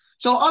 So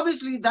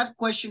obviously that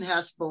question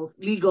has both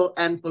legal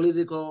and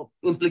political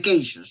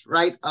implications,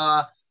 right?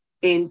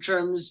 In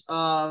terms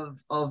of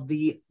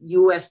the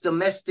U.S.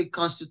 domestic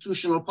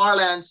constitutional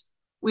parlance,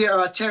 we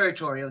are a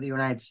territory of the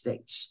United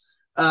States.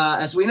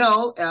 As we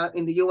know,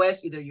 in the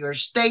U.S., either you're a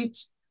state,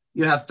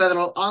 you have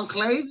federal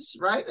enclaves,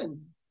 right?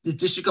 And the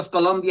District of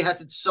Columbia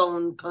has its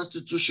own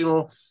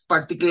constitutional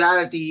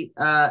particularity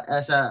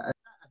as a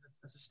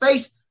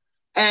space.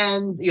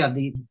 And you have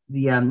the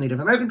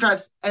Native American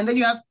tribes, and then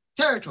you have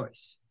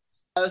territories.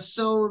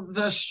 So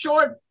the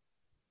short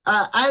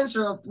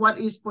answer of what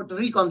is Puerto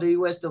Rico under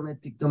U.S.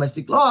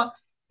 domestic law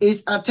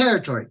is a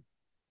territory.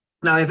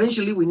 Now,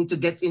 eventually, we need to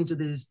get into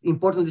these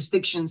important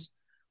distinctions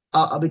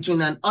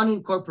between an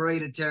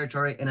unincorporated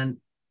territory and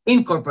an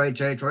incorporated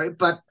territory,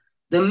 but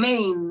the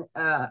main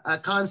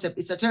concept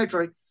is a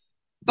territory.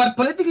 But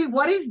politically,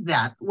 what is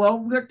that? Well,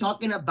 we're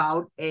talking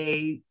about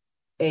a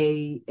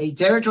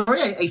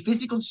territory, a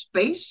physical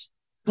space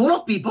full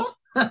of people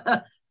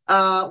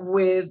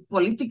with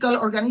political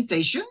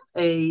organization,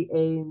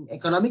 an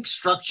economic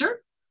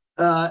structure,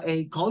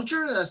 a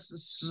culture, a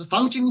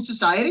functioning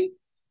society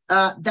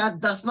that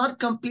does not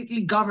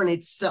completely govern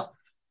itself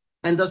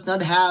and does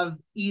not have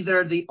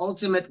either the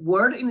ultimate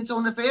word in its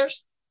own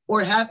affairs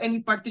or have any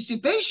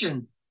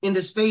participation in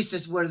the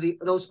spaces where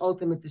those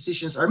ultimate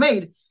decisions are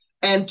made.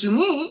 And to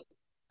me,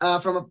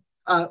 from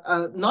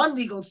a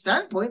non-legal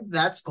standpoint,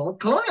 that's called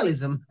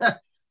colonialism.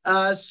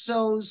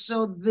 So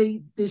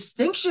the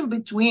distinction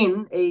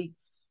between a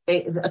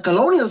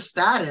colonial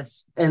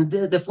status and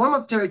the form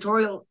of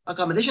territorial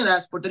accommodation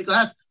that Puerto Rico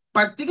has,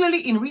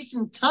 particularly in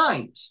recent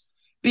times,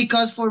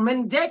 because for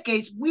many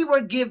decades, we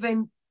were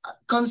given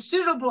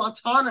considerable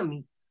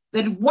autonomy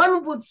that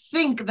one would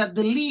think that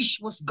the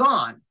leash was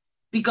gone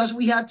because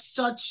we had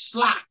such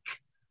slack.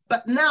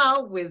 But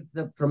now with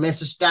the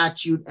PROMESA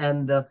statute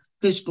and the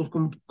Fiscal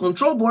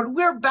Control Board,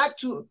 we're back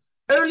to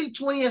early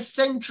 20th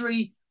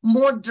century,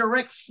 more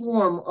direct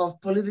form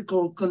of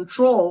political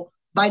control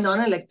by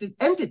non-elected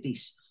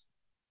entities.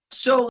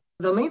 So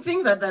the main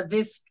thing that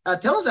this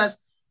tells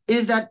us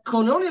is that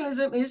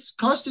colonialism is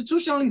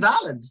constitutionally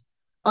valid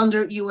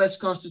under U.S.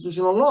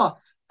 constitutional law.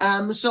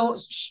 So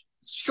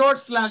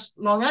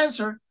short/long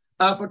answer,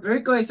 Puerto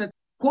Rico is a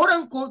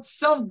quote-unquote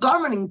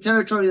self-governing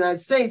territory of the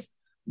United States,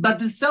 but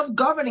the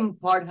self-governing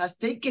part has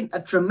taken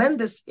a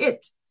tremendous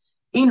hit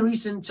in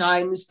recent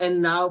times.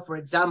 And now, for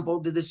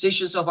example, the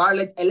decisions of our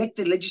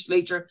elected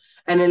legislature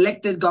and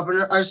elected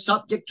governor are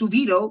subject to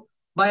veto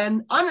by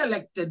an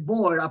unelected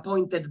board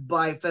appointed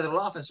by federal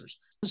officers.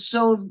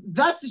 So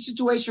that's the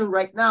situation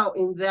right now,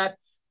 in that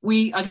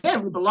we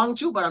belong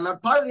to, but are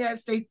not part of the United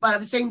States, but at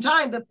the same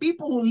time, the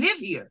people who live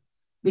here.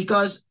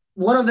 Because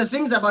one of the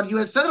things about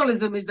U.S.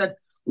 federalism is that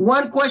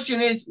one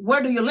question is,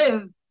 where do you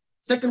live?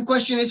 Second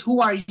question is,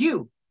 who are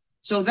you?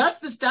 So that's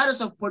the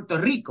status of Puerto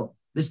Rico.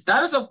 The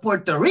status of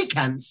Puerto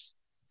Ricans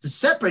is a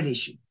separate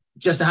issue.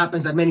 It just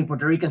happens that many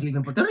Puerto Ricans live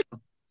in Puerto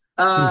Rico.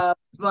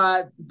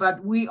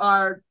 But we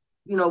are,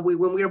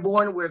 when we are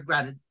born, we're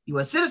granted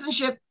U.S.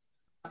 citizenship.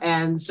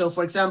 And so,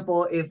 for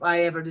example, if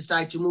I ever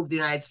decide to move to the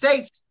United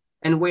States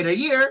and wait a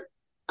year,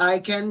 I'll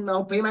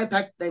pay my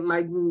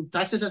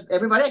taxes as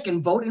everybody. I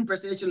can vote in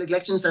presidential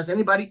elections as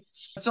anybody.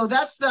 So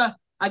that's the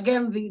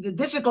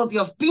difficulty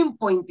of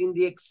pinpointing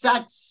the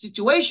exact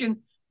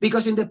situation,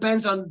 because it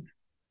depends on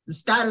the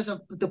status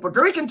of the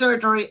Puerto Rican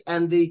territory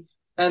and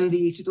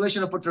the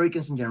situation of Puerto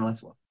Ricans in general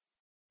as well.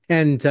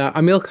 And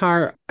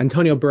Amilcar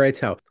Antonio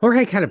Barreto,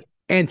 Jorge kind of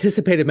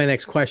anticipated my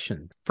next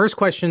question. First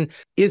question,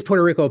 is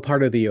Puerto Rico a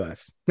part of the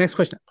U.S.? Next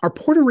question, are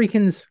Puerto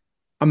Ricans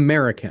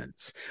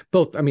Americans?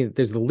 Both,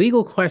 there's the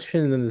legal question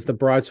and then there's the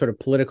broad sort of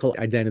political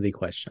identity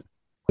question.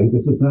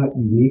 This is not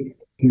unique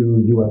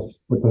to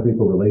U.S.-Puerto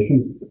Rico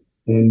relations.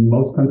 In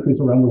most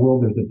countries around the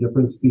world, there's a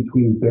difference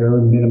between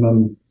bare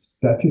minimum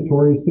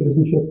statutory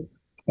citizenship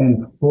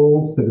and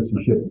full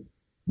citizenship,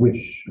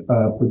 which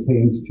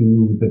pertains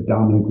to the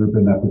dominant group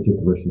in that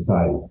particular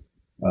society.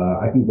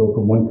 I can go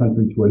from one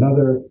country to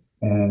another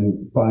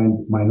and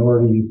find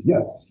minorities.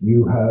 Yes,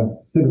 you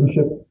have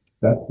citizenship.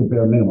 That's the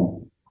bare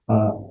minimum.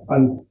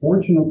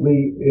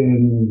 Unfortunately,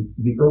 in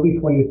the early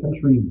 20th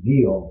century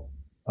zeal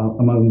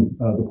among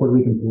the Puerto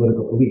Rican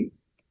political elite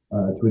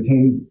to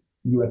attain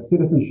U.S.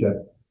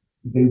 citizenship,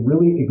 they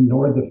really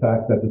ignored the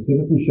fact that the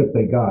citizenship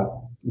they got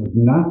was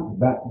not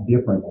that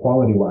different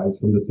quality-wise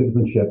from the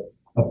citizenship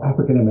of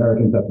African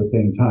Americans at the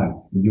same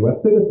time.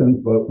 U.S. citizens,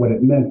 but what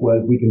it meant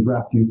was we can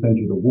draft you, send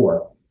you to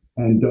war,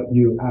 and don't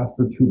you ask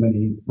for too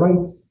many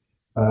rights.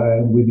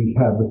 We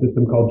have a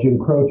system called Jim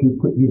Crow to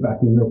put you back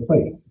in your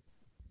place.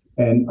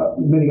 And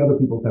many other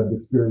peoples have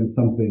experienced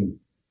something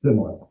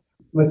similar.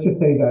 Let's just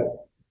say that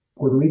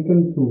Puerto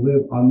Ricans who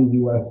live on the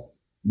U.S.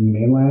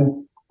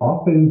 mainland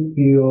often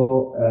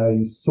feel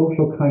a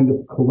social kind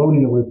of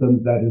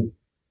colonialism that is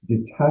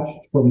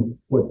detached from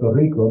Puerto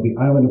Rico, the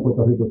island of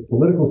Puerto Rico's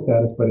political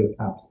status, but it's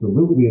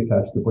absolutely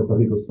attached to Puerto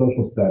Rico's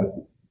social status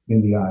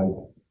in the eyes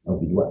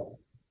of the U.S.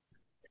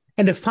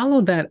 And to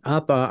follow that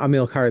up,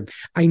 Amilcar,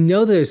 I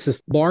know there's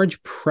this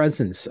large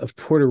presence of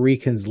Puerto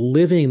Ricans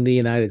living in the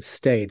United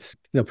States,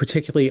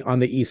 particularly on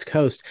the East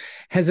Coast,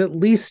 has at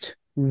least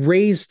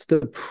raised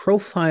the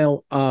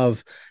profile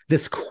of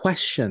this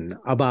question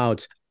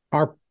about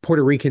are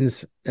Puerto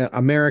Ricans,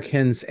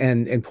 Americans,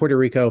 and Puerto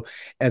Rico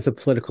as a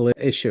political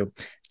issue.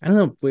 I don't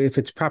know if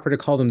it's proper to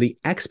call them the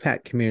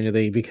expat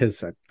community,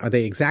 because are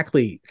they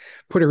exactly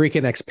Puerto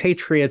Rican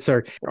expatriates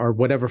or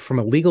whatever from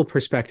a legal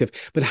perspective?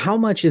 But how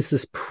much is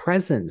this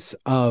presence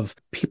of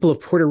people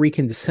of Puerto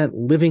Rican descent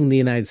living in the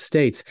United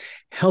States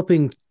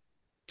helping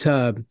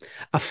to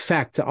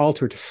affect, to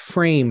alter, to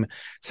frame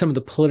some of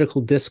the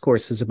political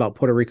discourses about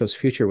Puerto Rico's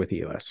future with the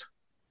U.S.?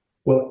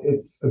 Well,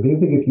 it's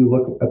amazing if you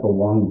look at the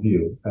long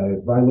view.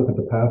 If I look at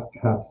the past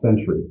half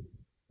century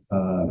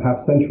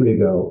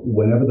ago,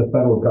 whenever the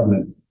federal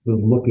government was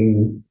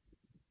looking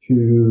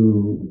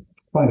to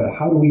find out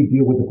how do we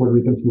deal with the Puerto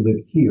Ricans who live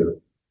here,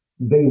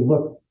 they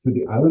looked to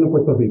the island of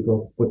Puerto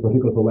Rico, Puerto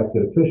Rico's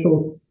elected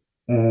officials,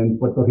 and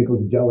Puerto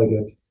Rico's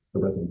delegate, the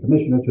resident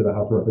commissioner to the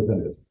House of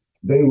Representatives.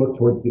 They looked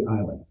towards the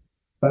island.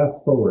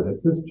 Fast forward,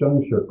 at this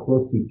juncture,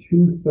 close to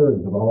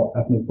 2/3 of all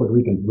ethnic Puerto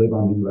Ricans live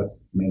on the U.S.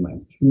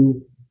 mainland.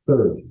 2/3.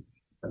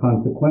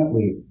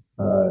 Consequently,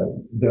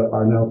 there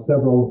are now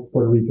several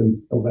Puerto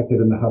Ricans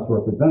elected in the House of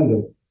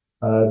Representatives.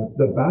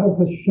 The battle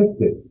has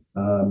shifted.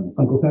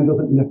 Uncle Sam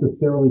doesn't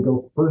necessarily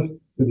go first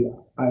to the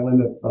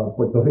island of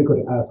Puerto Rico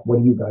to ask, what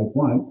do you guys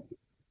want?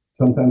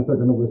 Sometimes they're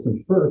going to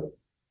listen first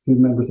to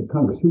members of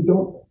Congress who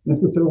don't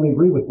necessarily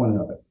agree with one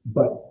another,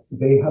 but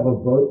they have a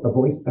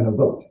voice and a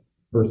vote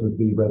versus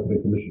the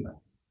resident commissioner.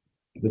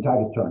 The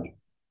tide is turned.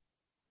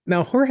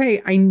 Now,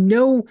 Jorge, I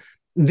know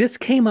this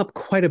came up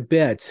quite a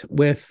bit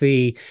with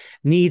the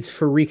needs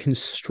for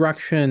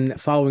reconstruction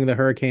following the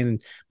hurricane,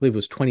 I believe it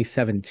was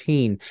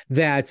 2017,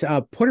 that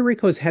Puerto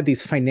Rico has had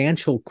these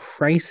financial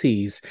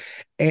crises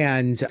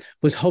and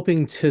was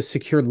hoping to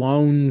secure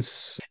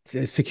loans,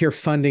 to secure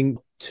funding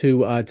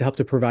to help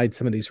to provide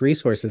some of these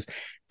resources.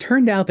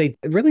 Turned out they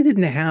really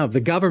didn't have,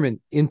 the government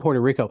in Puerto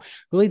Rico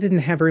really didn't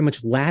have very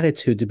much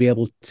latitude to be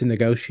able to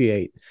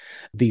negotiate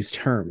these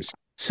terms.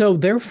 So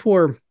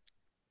therefore,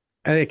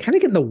 they kind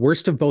of get the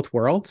worst of both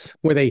worlds,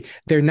 where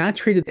they're not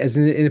treated as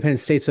an independent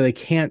state, so they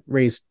can't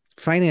raise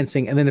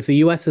financing. And then if the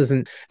U.S.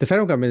 the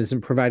federal government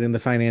isn't providing the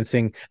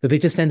financing, that they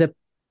just end up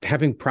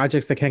having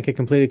projects that can't get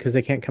completed because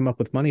they can't come up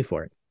with money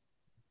for it.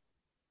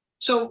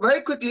 So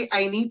very quickly,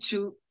 I need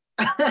to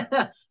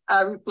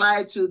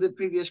reply to the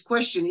previous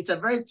question. It's a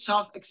very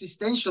tough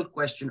existential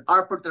question.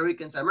 Are Puerto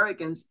Ricans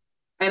Americans?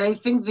 And I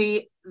think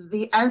the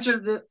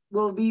answer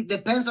will be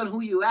depends on who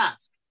you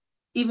ask.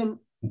 Even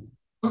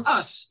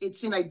us,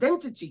 it's an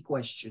identity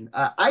question.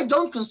 I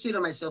don't consider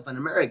myself an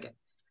American.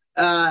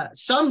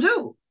 Some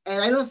do,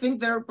 and I don't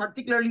think they're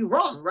particularly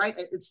wrong, right?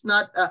 It's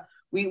not,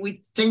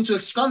 we tend to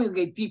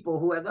excommunicate people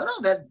who have, no,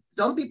 that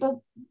some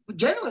people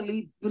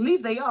genuinely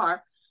believe they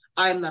are.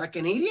 I'm not a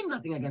Canadian,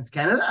 nothing against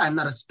Canada. I'm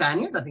not a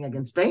Spaniard, nothing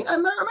against Spain.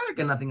 I'm not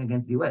American, nothing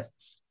against the US.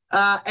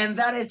 And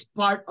that is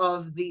part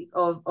of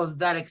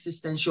that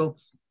existential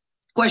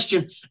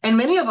question. And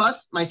many of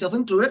us, myself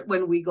included,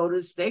 when we go to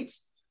the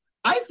States,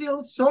 I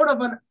feel sort of,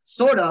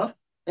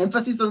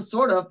 emphasis on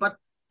sort of, but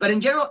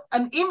in general,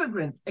 an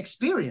immigrant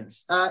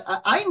experience.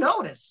 I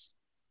notice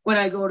when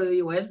I go to the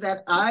U.S.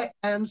 that I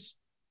am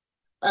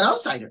an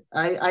outsider.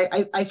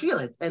 I feel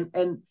it, and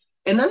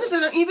not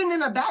necessarily even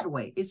in a bad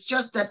way. It's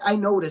just that I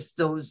notice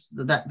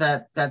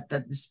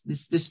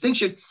this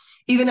distinction.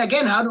 Even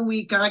again, how do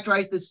we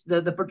characterize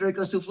the Puerto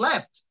Ricans who've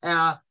left?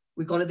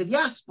 We call it the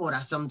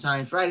diaspora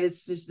sometimes, right?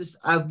 It's this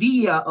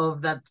idea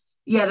of that.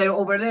 Yeah, they're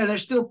over there. They're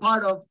still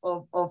part of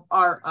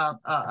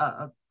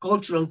our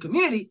cultural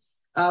community,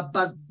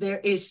 but there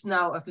is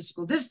now a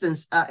physical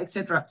distance,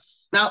 etc.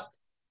 Now,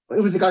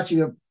 with regard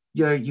to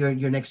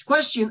your next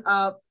question,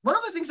 one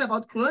of the things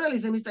about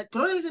colonialism is that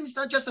colonialism is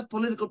not just a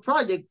political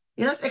project;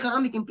 it has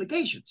economic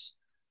implications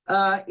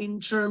in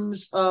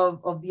terms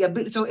of the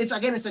ability. So it's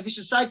a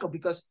vicious cycle,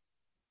 because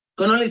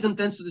colonialism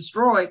tends to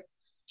destroy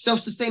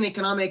self-sustained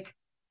economic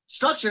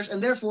structures,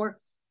 and therefore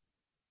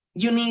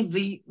you need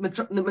the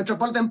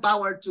metropolitan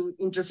power to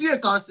interfere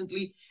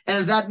constantly,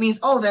 and that means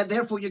that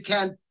therefore you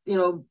can't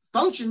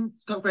function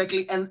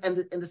correctly, and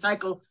the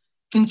cycle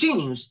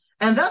continues.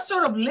 And that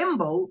sort of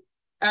limbo.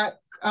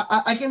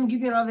 I can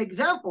give you another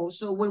example.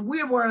 So when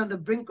we were on the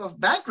brink of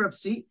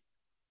bankruptcy,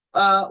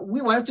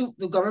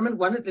 the government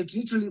wanted to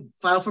literally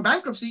file for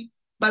bankruptcy,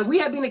 but we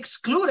had been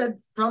excluded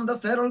from the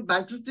federal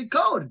bankruptcy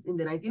code in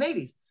the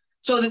 1980s.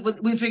 So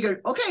we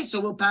figured, okay,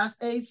 so we'll pass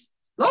a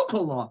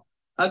local law,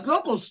 a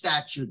local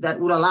statute that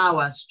would allow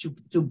us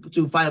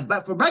to file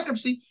for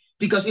bankruptcy,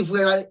 because if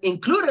we're not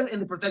included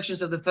in the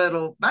protections of the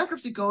federal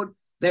bankruptcy code,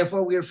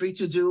 therefore we are free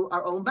to do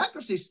our own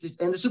bankruptcy.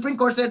 And the Supreme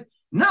Court said,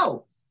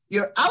 no,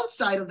 you're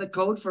outside of the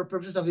code for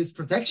purposes of its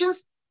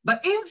protections,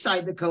 but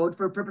inside the code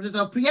for purposes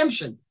of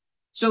preemption.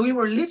 So we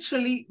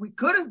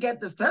couldn't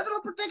get the federal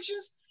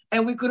protections,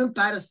 and we couldn't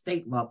pass a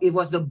state law. It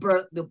was the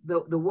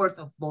worth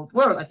of both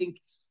worlds. I think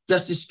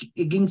Justice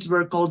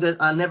Ginsburg called it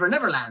Never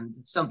Neverland,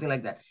 something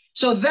like that.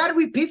 So that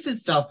repeats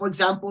itself. For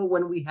example,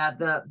 when we had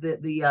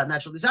the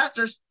natural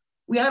disasters,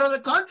 we had other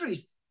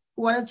countries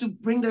who wanted to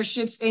bring their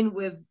ships in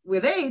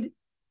with aid,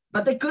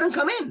 but they couldn't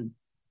come in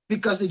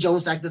because the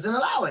Jones Act doesn't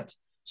allow it.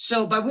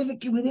 So, but we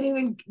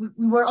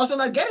were also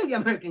not getting the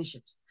American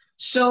ships.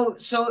 So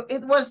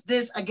it was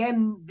this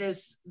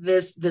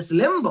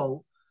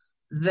limbo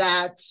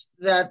that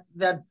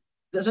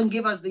doesn't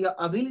give us the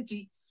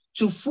ability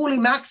to fully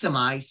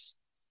maximize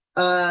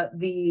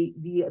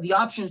the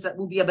options that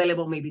will be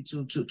available maybe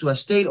to a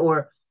state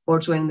or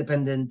to an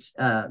independent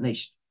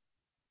nation.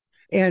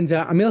 And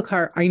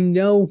Amilcar, I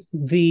know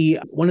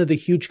one of the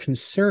huge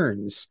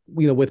concerns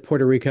with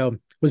Puerto Rico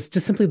was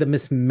just simply the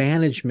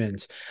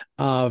mismanagement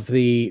of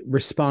the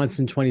response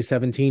in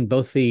 2017,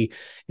 both the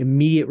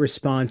immediate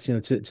response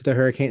to the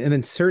hurricane, and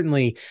then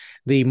certainly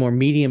the more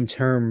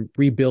medium-term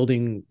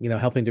rebuilding,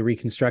 helping to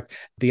reconstruct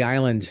the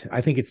island. I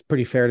think it's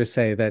pretty fair to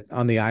say that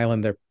on the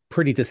island, they're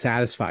pretty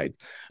dissatisfied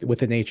with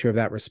the nature of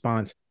that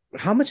response.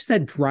 How much is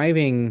that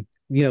driving,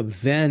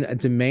 then a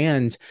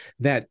demand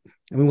that,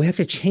 we have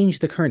to change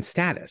the current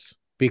status,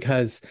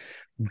 because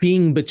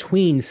being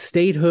between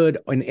statehood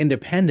and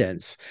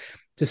independence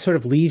just sort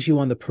of leaves you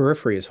on the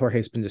periphery, as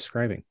Jorge's been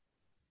describing.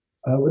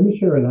 Let me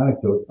share an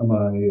anecdote.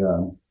 My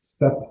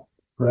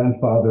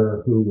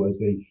step-grandfather, who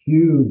was a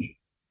huge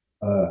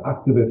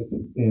activist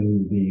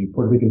in the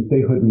Puerto Rican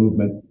statehood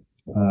movement,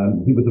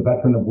 he was a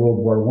veteran of World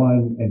War I,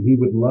 and he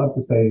would love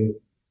to say,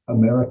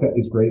 America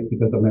is great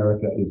because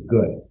America is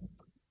good.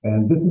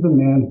 And this is a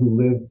man who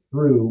lived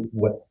through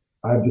what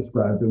I've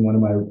described in one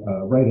of my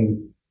writings.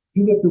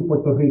 He lived through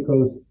Puerto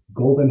Rico's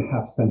golden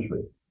half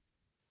century.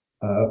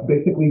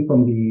 Basically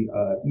from the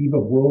eve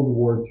of World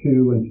War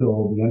II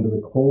until the end of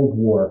the Cold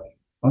War,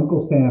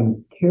 Uncle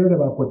Sam cared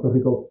about Puerto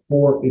Rico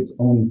for its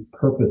own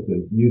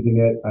purposes, using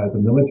it as a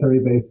military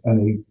base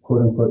and a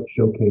quote-unquote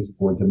showcase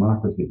for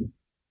democracy.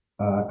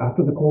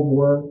 After the Cold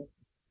War,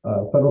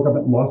 federal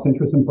government lost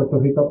interest in Puerto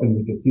Rico, and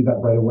we could see that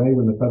right away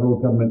when the federal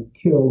government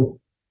killed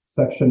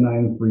Section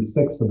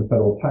 936 of the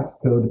Federal Tax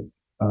Code.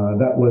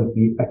 That was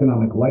the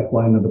economic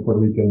lifeline of the Puerto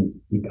Rican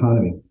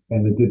economy,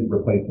 and it didn't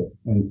replace it.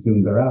 And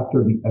soon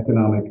thereafter, the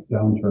economic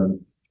downturn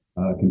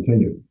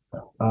continued.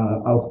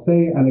 I'll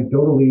say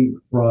anecdotally,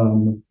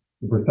 from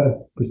the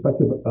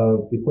perspective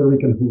of the Puerto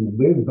Rican who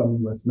lives on the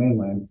U.S.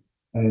 mainland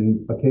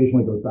and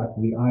occasionally goes back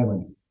to the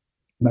island.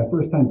 My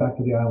first time back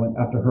to the island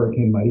after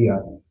Hurricane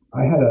Maria,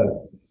 I had a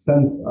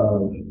sense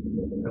of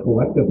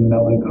collective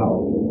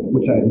melancholy,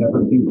 which I had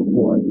never seen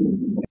before.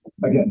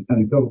 Again,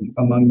 anecdotally,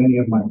 among many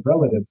of my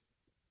relatives,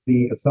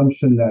 the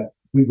assumption that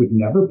we would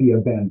never be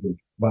abandoned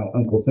by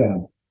Uncle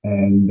Sam.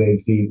 And they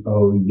see,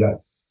 oh,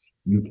 yes,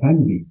 you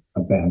can be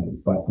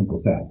abandoned by Uncle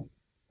Sam.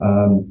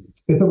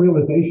 It's a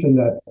realization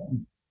that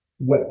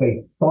what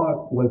they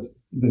thought was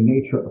the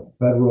nature of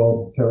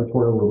federal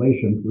territorial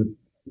relations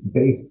was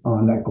based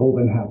on that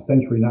golden half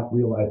century, not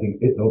realizing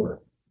it's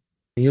over.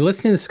 You're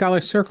listening to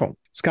Scholar Circle,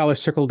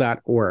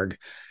 scholarcircle.org.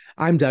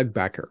 I'm Doug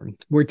Becker.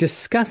 We're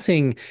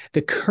discussing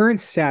the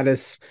current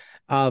status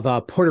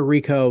of Puerto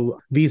Rico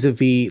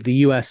vis-a-vis the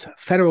U.S.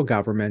 federal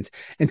government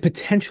and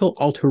potential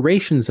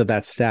alterations of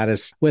that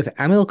status with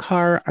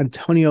Amilcar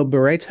Antonio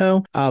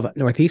Barreto of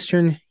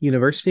Northeastern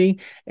University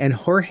and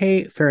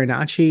Jorge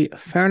Farinacci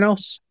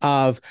Fernos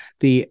of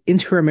the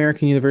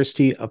Inter-American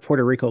University of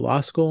Puerto Rico Law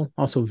School,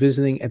 also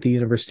visiting at the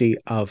University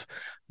of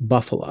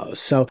Buffalo.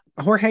 So,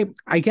 Jorge,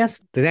 I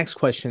guess the next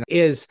question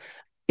is,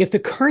 if the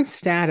current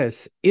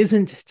status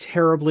isn't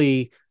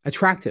terribly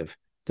attractive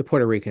to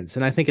Puerto Ricans,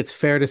 and I think it's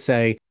fair to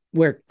say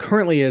where it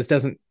currently is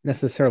doesn't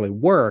necessarily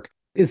work,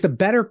 is the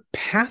better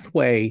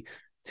pathway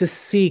to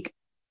seek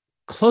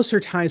closer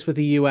ties with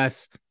the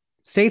U.S.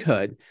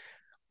 statehood,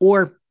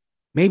 or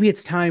maybe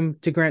it's time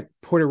to grant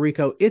Puerto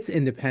Rico its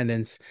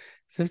independence.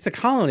 So if it's a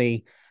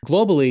colony,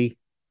 globally,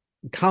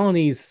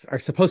 colonies are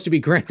supposed to be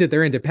granted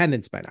their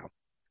independence by now.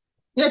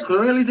 Yeah,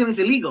 colonialism is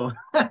illegal.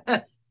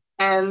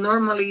 And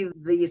normally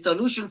the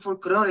solution for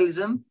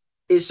colonialism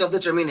is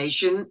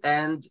self-determination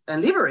and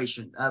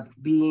liberation,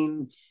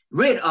 being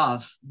rid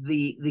of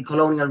the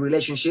colonial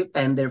relationship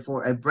and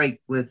therefore a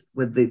break with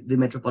the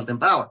metropolitan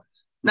power.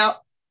 Now,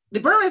 the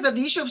problem is that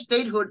the issue of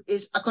statehood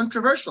is a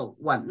controversial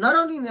one, not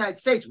only in the United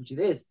States, which it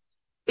is,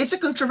 it's a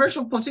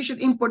controversial position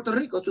in Puerto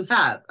Rico to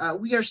have.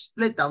 We are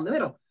split down the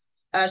middle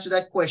as to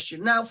that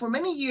question. Now, for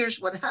many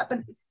years, what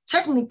happened,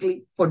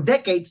 technically, for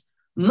decades,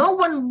 no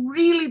one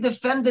really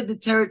defended the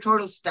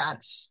territorial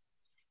status,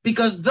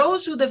 because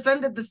those who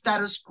defended the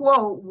status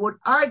quo would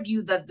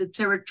argue that the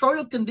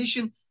territorial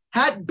condition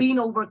had been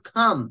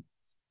overcome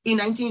in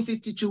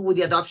 1952 with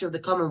the adoption of the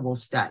Commonwealth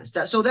status.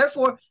 So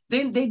therefore,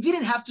 they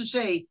didn't have to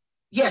say,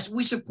 yes,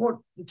 we support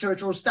the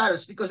territorial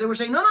status, because they were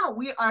saying, no,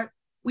 we are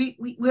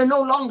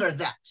no longer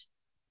that.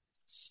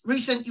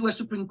 Recent U.S.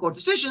 Supreme Court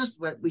decisions,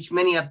 which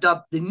many have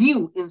dubbed the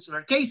new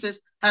insular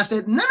cases, have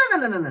said, no.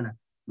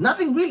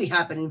 Nothing really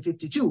happened in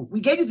 52. We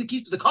gave you the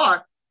keys to the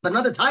car, but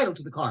not the title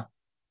to the car.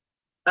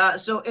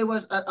 So it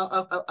was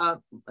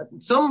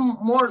some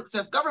more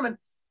self-government,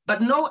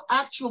 but no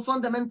actual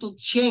fundamental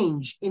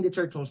change in the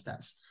territorial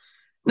status.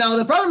 Now,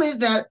 the problem is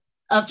that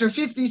after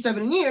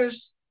 57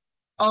 years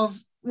of,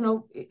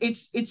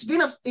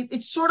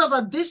 it's sort of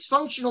a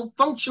dysfunctional,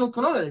 functional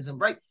colonialism,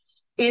 right?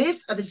 It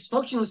is a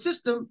dysfunctional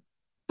system,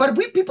 but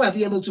people have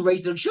been able to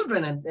raise their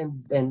children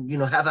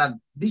and have a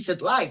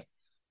decent life.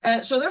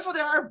 So therefore,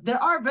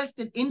 there are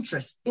vested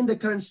interests in the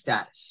current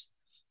status,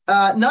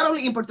 not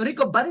only in Puerto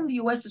Rico, but in the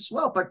U.S. as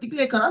well,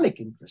 particularly economic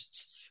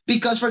interests.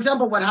 Because, for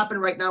example, what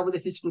happened right now with the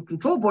Fiscal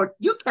Control Board,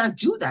 you can't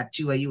do that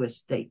to a U.S.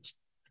 state.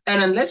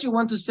 And unless you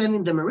want to send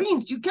in the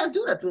Marines, you can't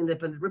do that to an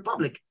independent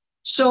republic.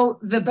 So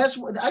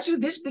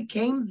this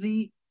became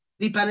the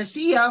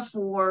panacea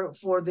for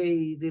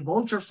the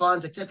vulture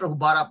funds, etc., who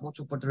bought up much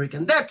of Puerto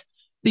Rican debt,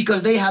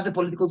 because they have the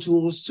political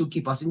tools to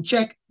keep us in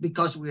check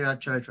because we are a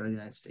territory of the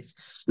United States.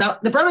 Now,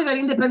 the problem is that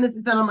independence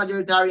is not a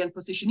majoritarian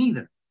position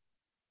either.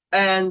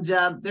 And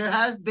there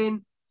has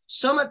been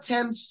some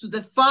attempts to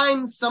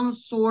define some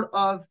sort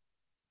of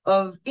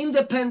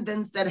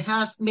independence that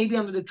has maybe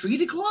under the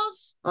treaty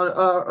clause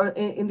or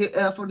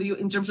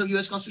in terms of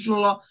U.S.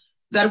 constitutional law,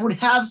 that would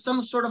have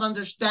some sort of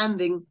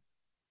understanding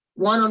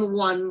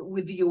one-on-one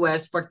with the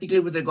U.S.,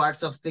 particularly with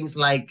regards of things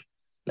like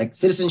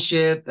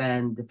citizenship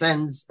and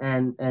defense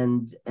and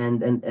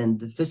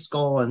the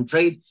fiscal and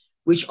trade,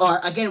 which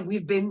are, again,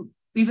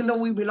 even though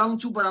we belong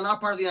to but are not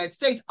part of the United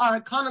States, our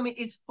economy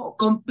is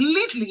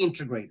completely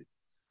integrated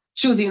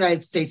to the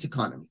United States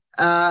economy.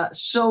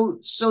 So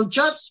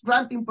just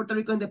granting Puerto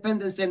Rico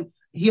independence and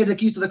here the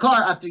keys to the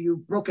car after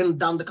you've broken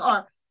down the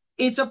car,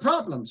 it's a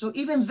problem. So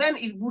even then,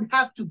 it would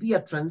have to be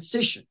a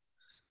transition.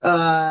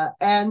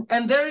 And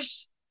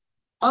there's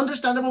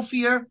understandable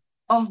fear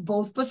of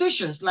both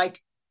positions.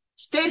 Like,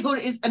 statehood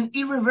is an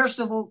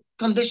irreversible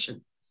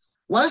condition.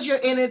 Once you're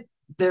in it,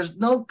 there's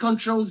no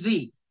control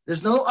Z.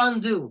 There's no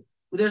undo.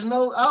 There's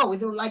no, we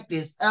don't like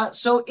this.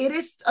 So it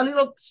is a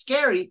little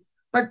scary,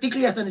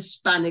 particularly as an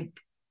Hispanic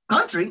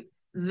country,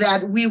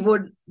 that we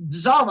would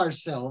dissolve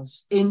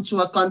ourselves into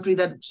a country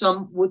that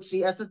some would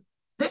see as a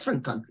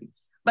different country.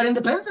 But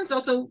independence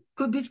also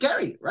could be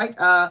scary, right?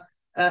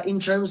 In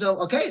terms of,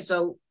 okay,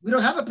 so we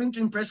don't have a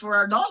printing press for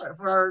our dollar,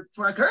 for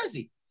our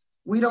currency.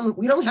 We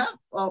don't have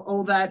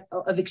all that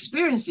of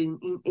experience in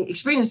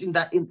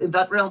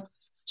that realm.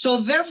 So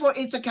therefore,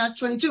 it's a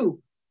catch-22.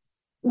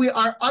 We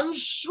are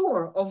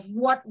unsure of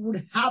what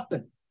would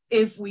happen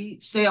if we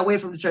stay away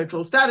from the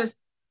territorial status,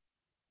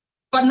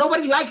 but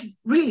nobody likes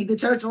really the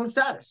territorial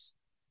status.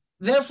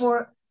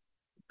 Therefore,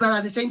 but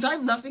at the same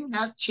time, nothing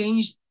has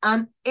changed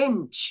an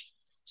inch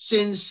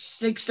since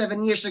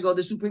 6-7 years ago.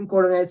 The Supreme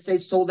Court of the United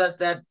States told us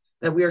that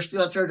we are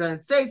still a territory of the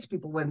United States.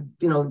 People, when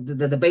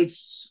the debates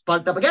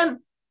sparked up again,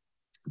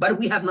 but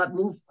we have not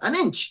moved an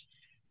inch,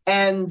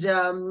 and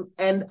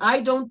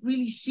I don't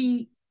really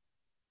see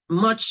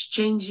much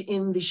change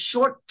in the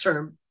short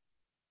term,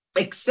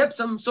 except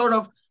some sort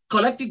of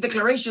collective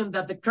declaration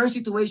that the current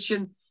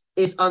situation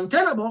is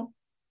untenable,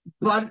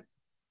 but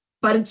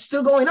it's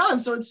still going on.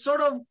 So it's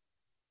sort of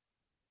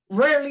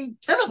rarely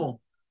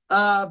tenable,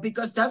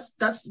 because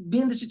that's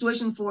been the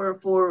situation for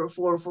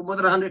more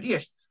than 100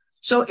 years.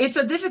 So it's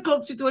a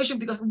difficult situation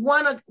because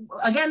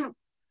again,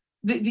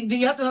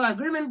 you have to have an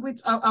agreement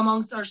with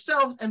amongst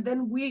ourselves, and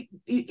then we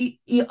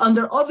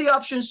under all the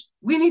options,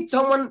 we need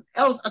someone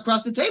else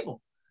across the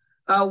table.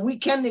 We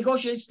can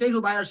negotiate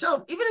statehood by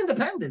ourselves, even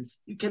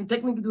independence. You can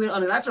technically do it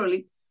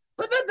unilaterally,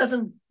 but that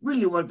doesn't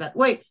really work that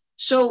way.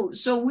 So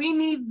we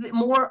need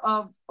more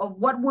of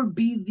what would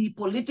be the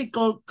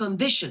political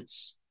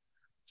conditions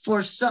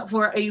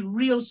for a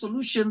real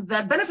solution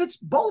that benefits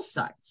both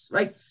sides,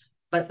 right?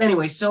 But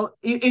anyway, so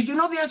if you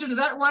know the answer to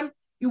that one,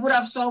 you would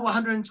have solved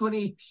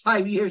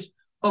 125 years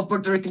of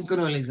Puerto Rican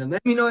colonialism.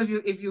 Let me know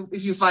if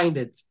you find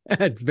it.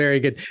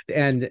 Very good.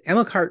 And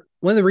Amilcar,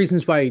 one of the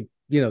reasons why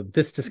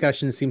this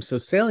discussion seems so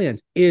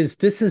salient is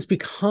this has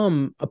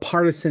become a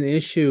partisan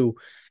issue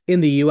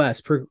in the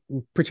U.S.,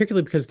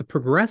 particularly because the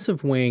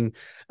progressive wing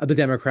of the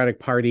Democratic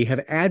Party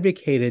have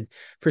advocated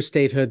for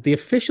statehood. The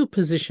official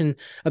position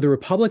of the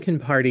Republican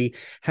Party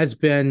has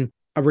been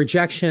a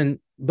rejection,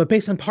 but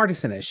based on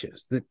partisan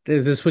issues, that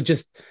this would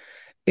just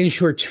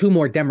ensure 2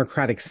 more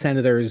Democratic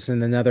senators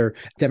and another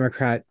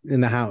Democrat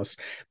in the House.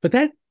 But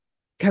that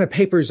kind of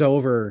papers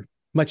over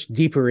much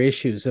deeper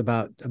issues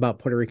about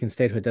Puerto Rican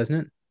statehood, doesn't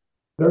it?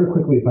 Very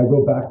quickly, if I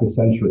go back a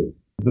century,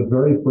 the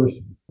very first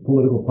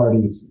political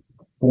parties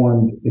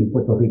formed in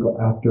Puerto Rico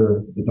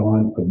after the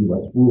dawn of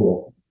U.S.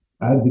 rule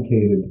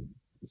advocated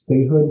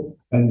statehood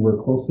and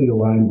were closely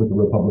aligned with the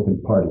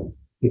Republican Party.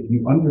 If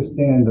you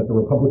understand that the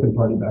Republican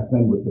Party back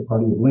then was the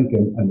party of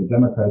Lincoln and the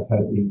Democrats had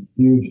a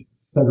huge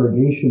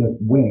segregationist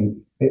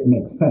wing, it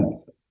makes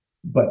sense.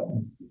 But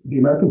the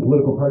American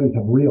political parties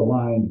have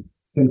realigned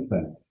since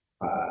then.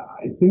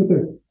 I think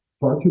that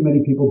far too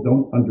many people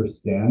don't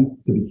understand,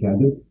 to be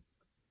candid,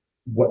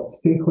 what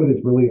statehood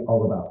is really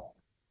all about.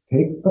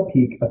 Take a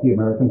peek at the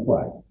American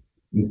flag.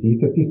 You see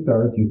 50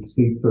 stars, you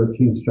see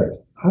 13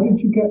 stripes. How did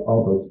you get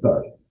all those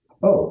stars?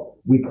 Oh,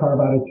 we carve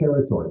out a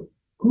territory.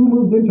 Who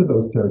moved into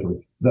those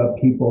territories? The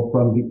people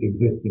from the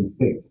existing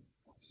states.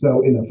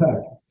 So in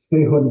effect,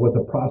 statehood was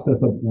a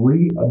process of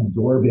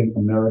reabsorbing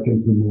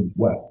Americans who moved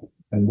west.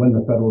 And when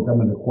the federal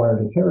government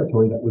acquired a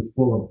territory that was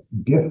full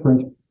of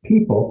different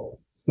people,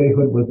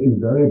 statehood was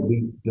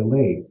invariably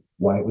delayed.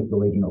 Why it was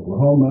delayed in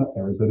Oklahoma,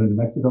 Arizona, New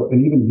Mexico,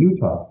 and even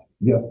Utah.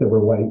 Yes, they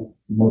were white,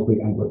 mostly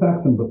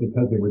Anglo-Saxon, but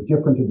because they were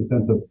different in the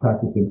sense of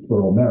practicing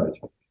plural marriage.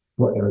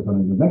 For Arizona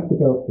and New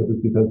Mexico, it was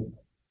because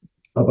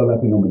of a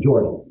Latino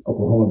majority.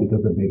 Oklahoma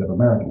because of Native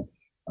Americans.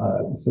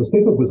 So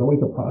statehood was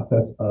always a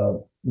process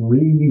of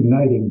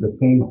reuniting the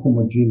same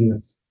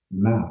homogeneous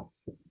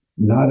mass,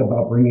 not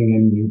about bringing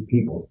in new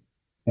peoples.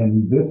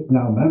 And this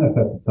now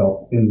manifests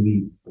itself in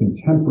the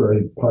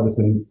contemporary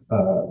partisan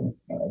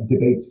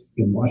debates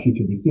in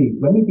Washington, D.C.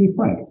 Let me be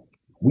frank.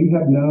 We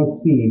have now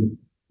seen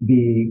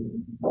the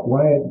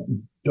quiet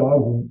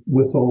dog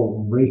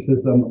whistle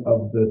racism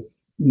of the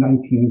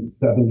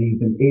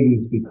 1970s and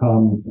 80s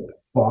become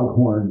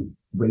foghorn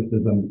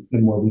racism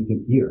in more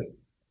recent years.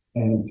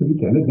 And to be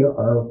candid, there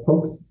are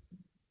folks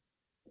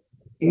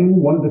in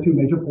one of the 2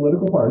 major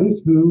political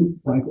parties who,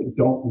 frankly,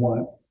 don't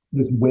want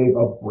this wave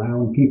of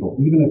brown people,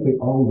 even if they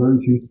all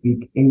learn to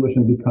speak English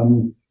and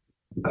become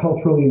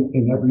culturally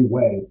in every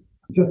way.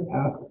 Just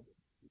ask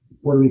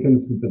Puerto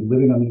Ricans who've been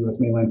living on the U.S.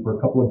 mainland for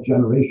a couple of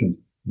generations.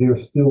 They're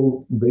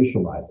still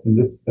racialized, and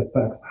this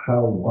affects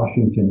how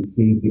Washington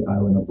sees the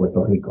island of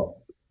Puerto Rico.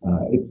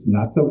 It's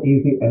not so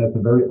easy, and it's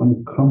a very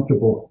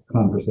uncomfortable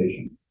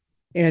conversation.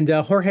 And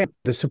Jorge,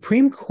 the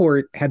Supreme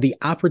Court had the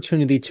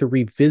opportunity to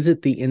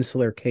revisit the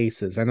insular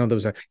cases. I know there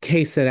was a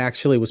case that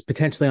actually was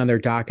potentially on their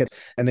docket,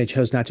 and they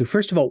chose not to.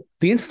 First of all,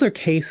 the insular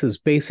cases,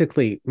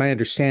 basically, my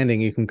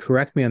understanding, you can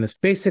correct me on this,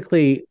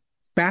 basically,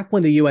 back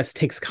when the U.S.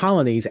 takes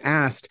colonies,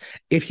 asked,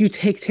 if you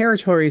take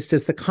territories,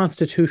 does the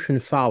Constitution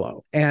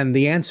follow? And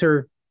the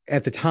answer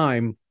at the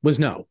time was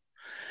no.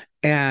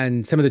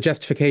 And some of the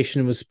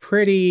justification was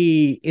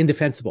pretty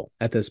indefensible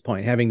at this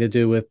point, having to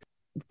do with,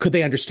 could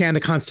they understand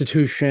the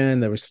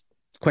Constitution? There was,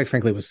 quite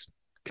frankly, was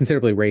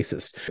considerably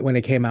racist when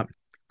it came out.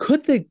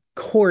 Could the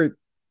court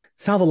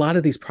solve a lot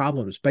of these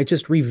problems by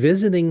just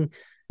revisiting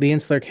the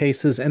insular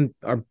cases and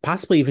or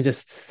possibly even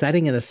just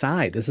setting it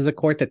aside? This is a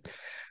court that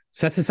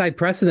sets aside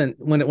precedent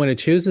when it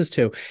chooses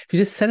to. If you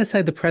just set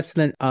aside the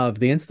precedent of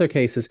the insular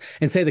cases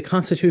and say the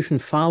Constitution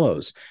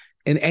follows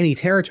in any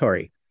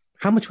territory,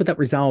 how much would that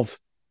resolve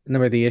a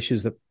number of the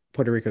issues that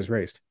Puerto Rico has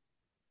raised?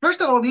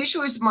 First of all, the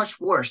issue is much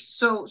worse.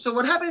 So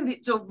what happened?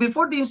 So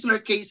before the insular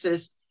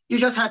cases, you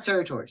just had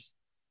territories.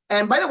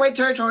 And by the way,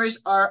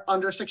 territories are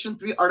under Section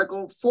 3,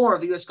 Article 4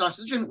 of the U.S.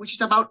 Constitution, which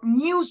is about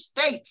new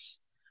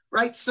states,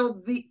 right?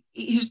 So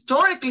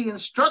historically and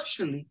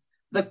structurally,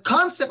 the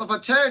concept of a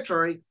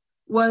territory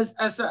was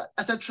as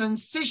a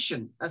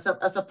transition, as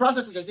a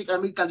process, which I think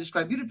Amit can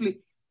describe beautifully,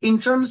 in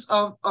terms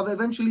of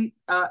eventually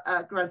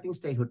granting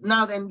statehood.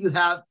 Now then, you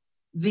have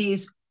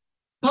these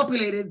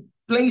populated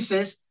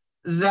places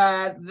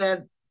that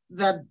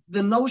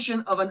the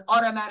notion of an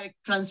automatic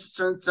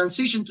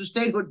transition to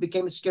statehood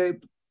became a scary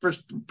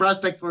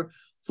prospect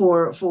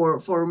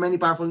for many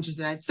powerful interests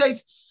in the United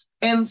States.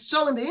 And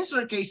so in the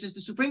insular cases,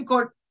 the Supreme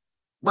Court,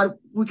 what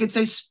we could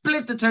say,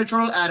 split the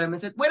territorial atom and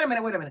said, wait a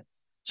minute.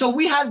 So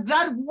we had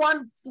that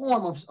one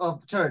form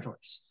of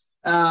territories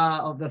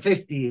of the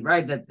 50,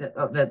 right?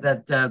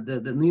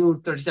 The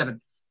new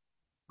 37.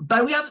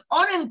 But we have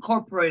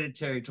unincorporated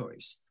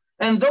territories.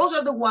 And those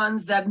are the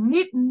ones that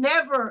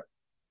never,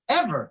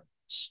 ever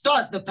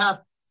start the path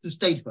to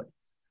statehood.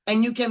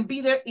 And you can be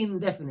there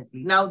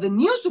indefinitely. Now, the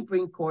new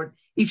Supreme Court,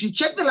 if you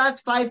check the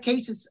last 5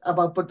 cases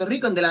about Puerto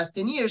Rico in the last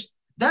 10 years,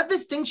 that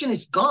distinction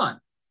is gone.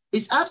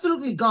 It's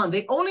absolutely gone.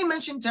 They only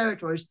mention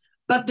territories,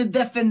 but the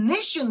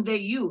definition they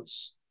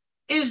use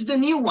is the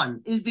new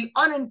one, is the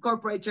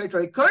unincorporated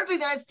territory. Currently,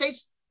 the United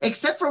States,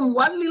 except from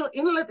one little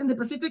inlet in the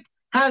Pacific,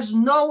 has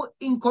no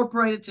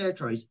incorporated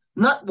territories,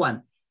 not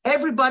one.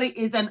 Everybody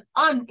is an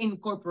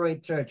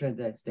unincorporated territory of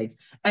the United States,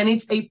 and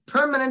it's a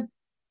permanent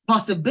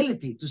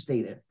possibility to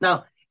stay there.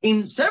 Now,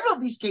 in several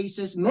of these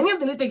cases, many of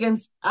the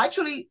litigants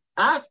actually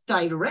asked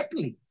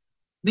directly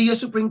the U.S.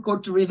 Supreme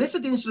Court to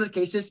revisit the insular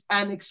cases,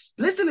 and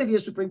explicitly the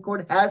U.S. Supreme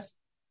Court has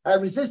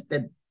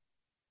resisted.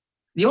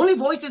 The only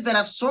voices that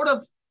have sort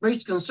of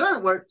raised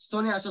concern were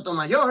Sonia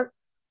Sotomayor,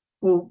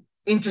 who,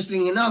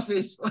 interestingly enough,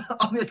 is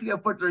obviously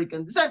of Puerto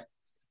Rican descent,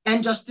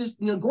 and Justice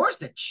Neil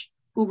Gorsuch,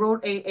 who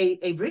wrote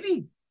a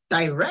really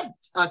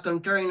direct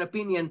concurring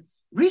opinion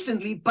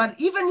recently. But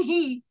even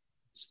he,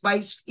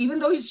 even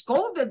though he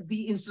scolded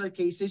the insular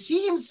cases,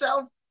 he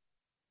himself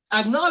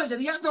acknowledged that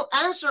he has no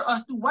answer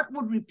as to what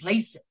would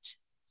replace it.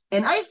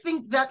 And I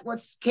think that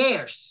what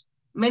scares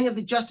many of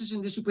the justices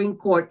in the Supreme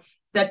Court,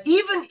 that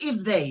even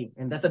if they,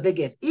 and that's a big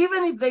if,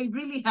 even if they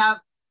really have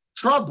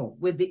trouble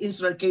with the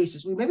insular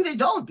cases, well, maybe they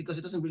don't, because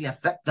it doesn't really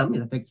affect them,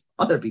 it affects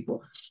other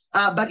people.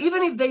 But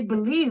even if they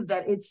believe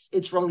that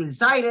it's wrongly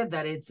decided,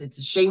 that it's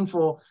a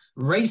shameful,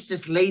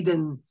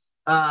 racist-laden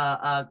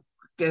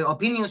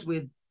opinions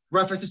with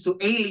references to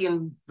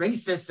alien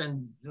races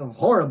and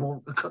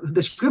horrible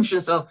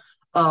descriptions of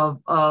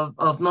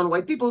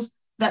non-white peoples,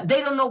 that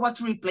they don't know what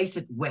to replace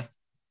it with.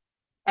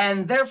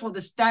 And therefore,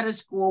 the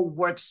status quo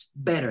works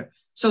better.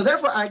 So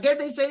therefore, I get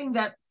they saying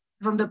that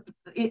from the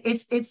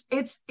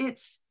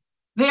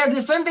they are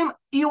defending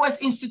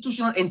U.S.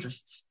 institutional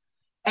interests.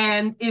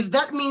 And if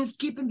that means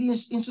keeping the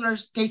insular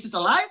cases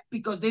alive,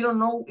 because they don't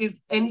know if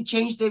any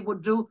change they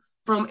would do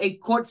from a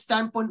court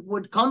standpoint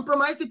would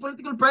compromise the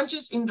political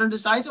branches in the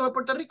designs of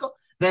Puerto Rico,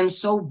 then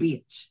so be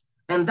it.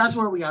 And that's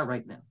where we are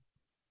right now.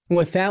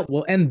 With that,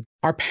 we'll end.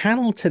 Our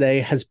panel today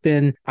has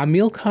been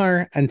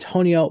Amilcar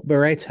Antonio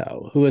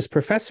Barreto, who is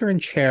professor and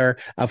chair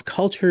of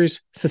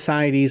Cultures,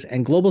 Societies,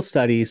 and Global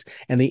Studies,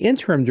 and the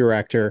interim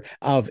director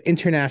of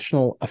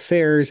International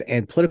Affairs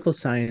and Political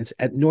Science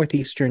at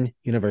Northeastern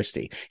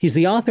University. He's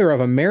the author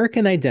of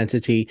American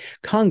Identity,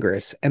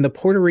 Congress, and the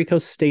Puerto Rico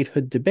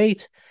Statehood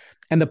Debate,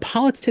 and the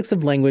Politics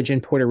of Language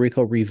in Puerto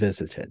Rico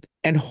Revisited,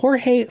 and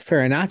Jorge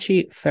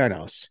Farinacci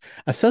Fernos,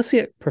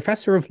 Associate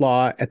Professor of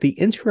Law at the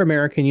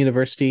Inter-American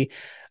University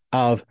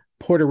of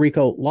Puerto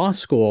Rico Law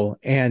School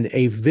and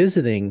a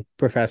visiting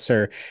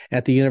professor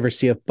at the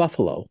University of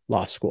Buffalo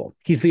Law School.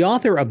 He's the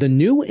author of The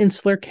New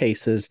Insular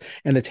Cases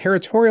and the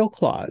Territorial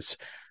Clause,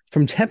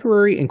 From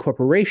Temporary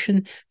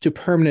Incorporation to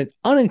Permanent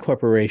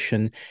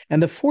Unincorporation,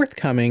 and the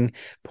forthcoming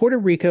Puerto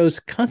Rico's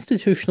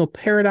Constitutional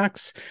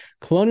Paradox,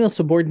 Colonial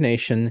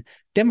Subordination,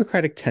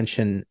 Democratic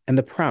Tension, and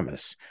the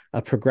Promise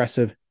of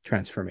Progressive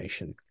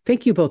Transformation.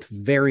 Thank you both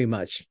very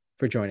much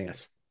for joining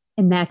us.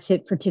 And that's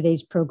it for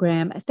today's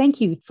program. Thank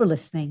you for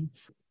listening.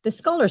 The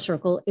Scholar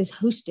Circle is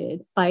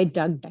hosted by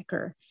Doug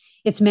Becker.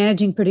 Its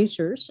managing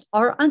producers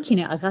are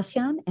Ankina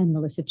Agassian and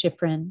Melissa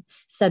Chiprin.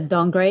 Seb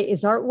Dongre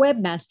is our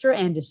webmaster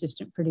and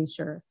assistant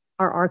producer.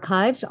 Our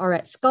archives are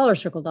at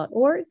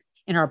scholarcircle.org,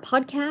 and our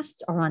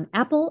podcasts are on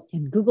Apple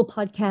and Google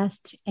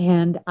Podcasts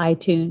and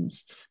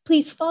iTunes.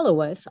 Please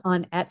follow us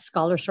on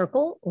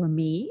 @ScholarCircle or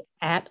me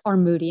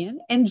 @Armudian,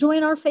 and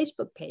join our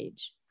Facebook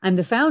page. I'm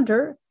the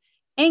founder,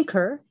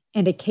 anchor,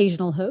 and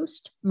occasional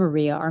host,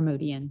 Maria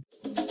Armudian.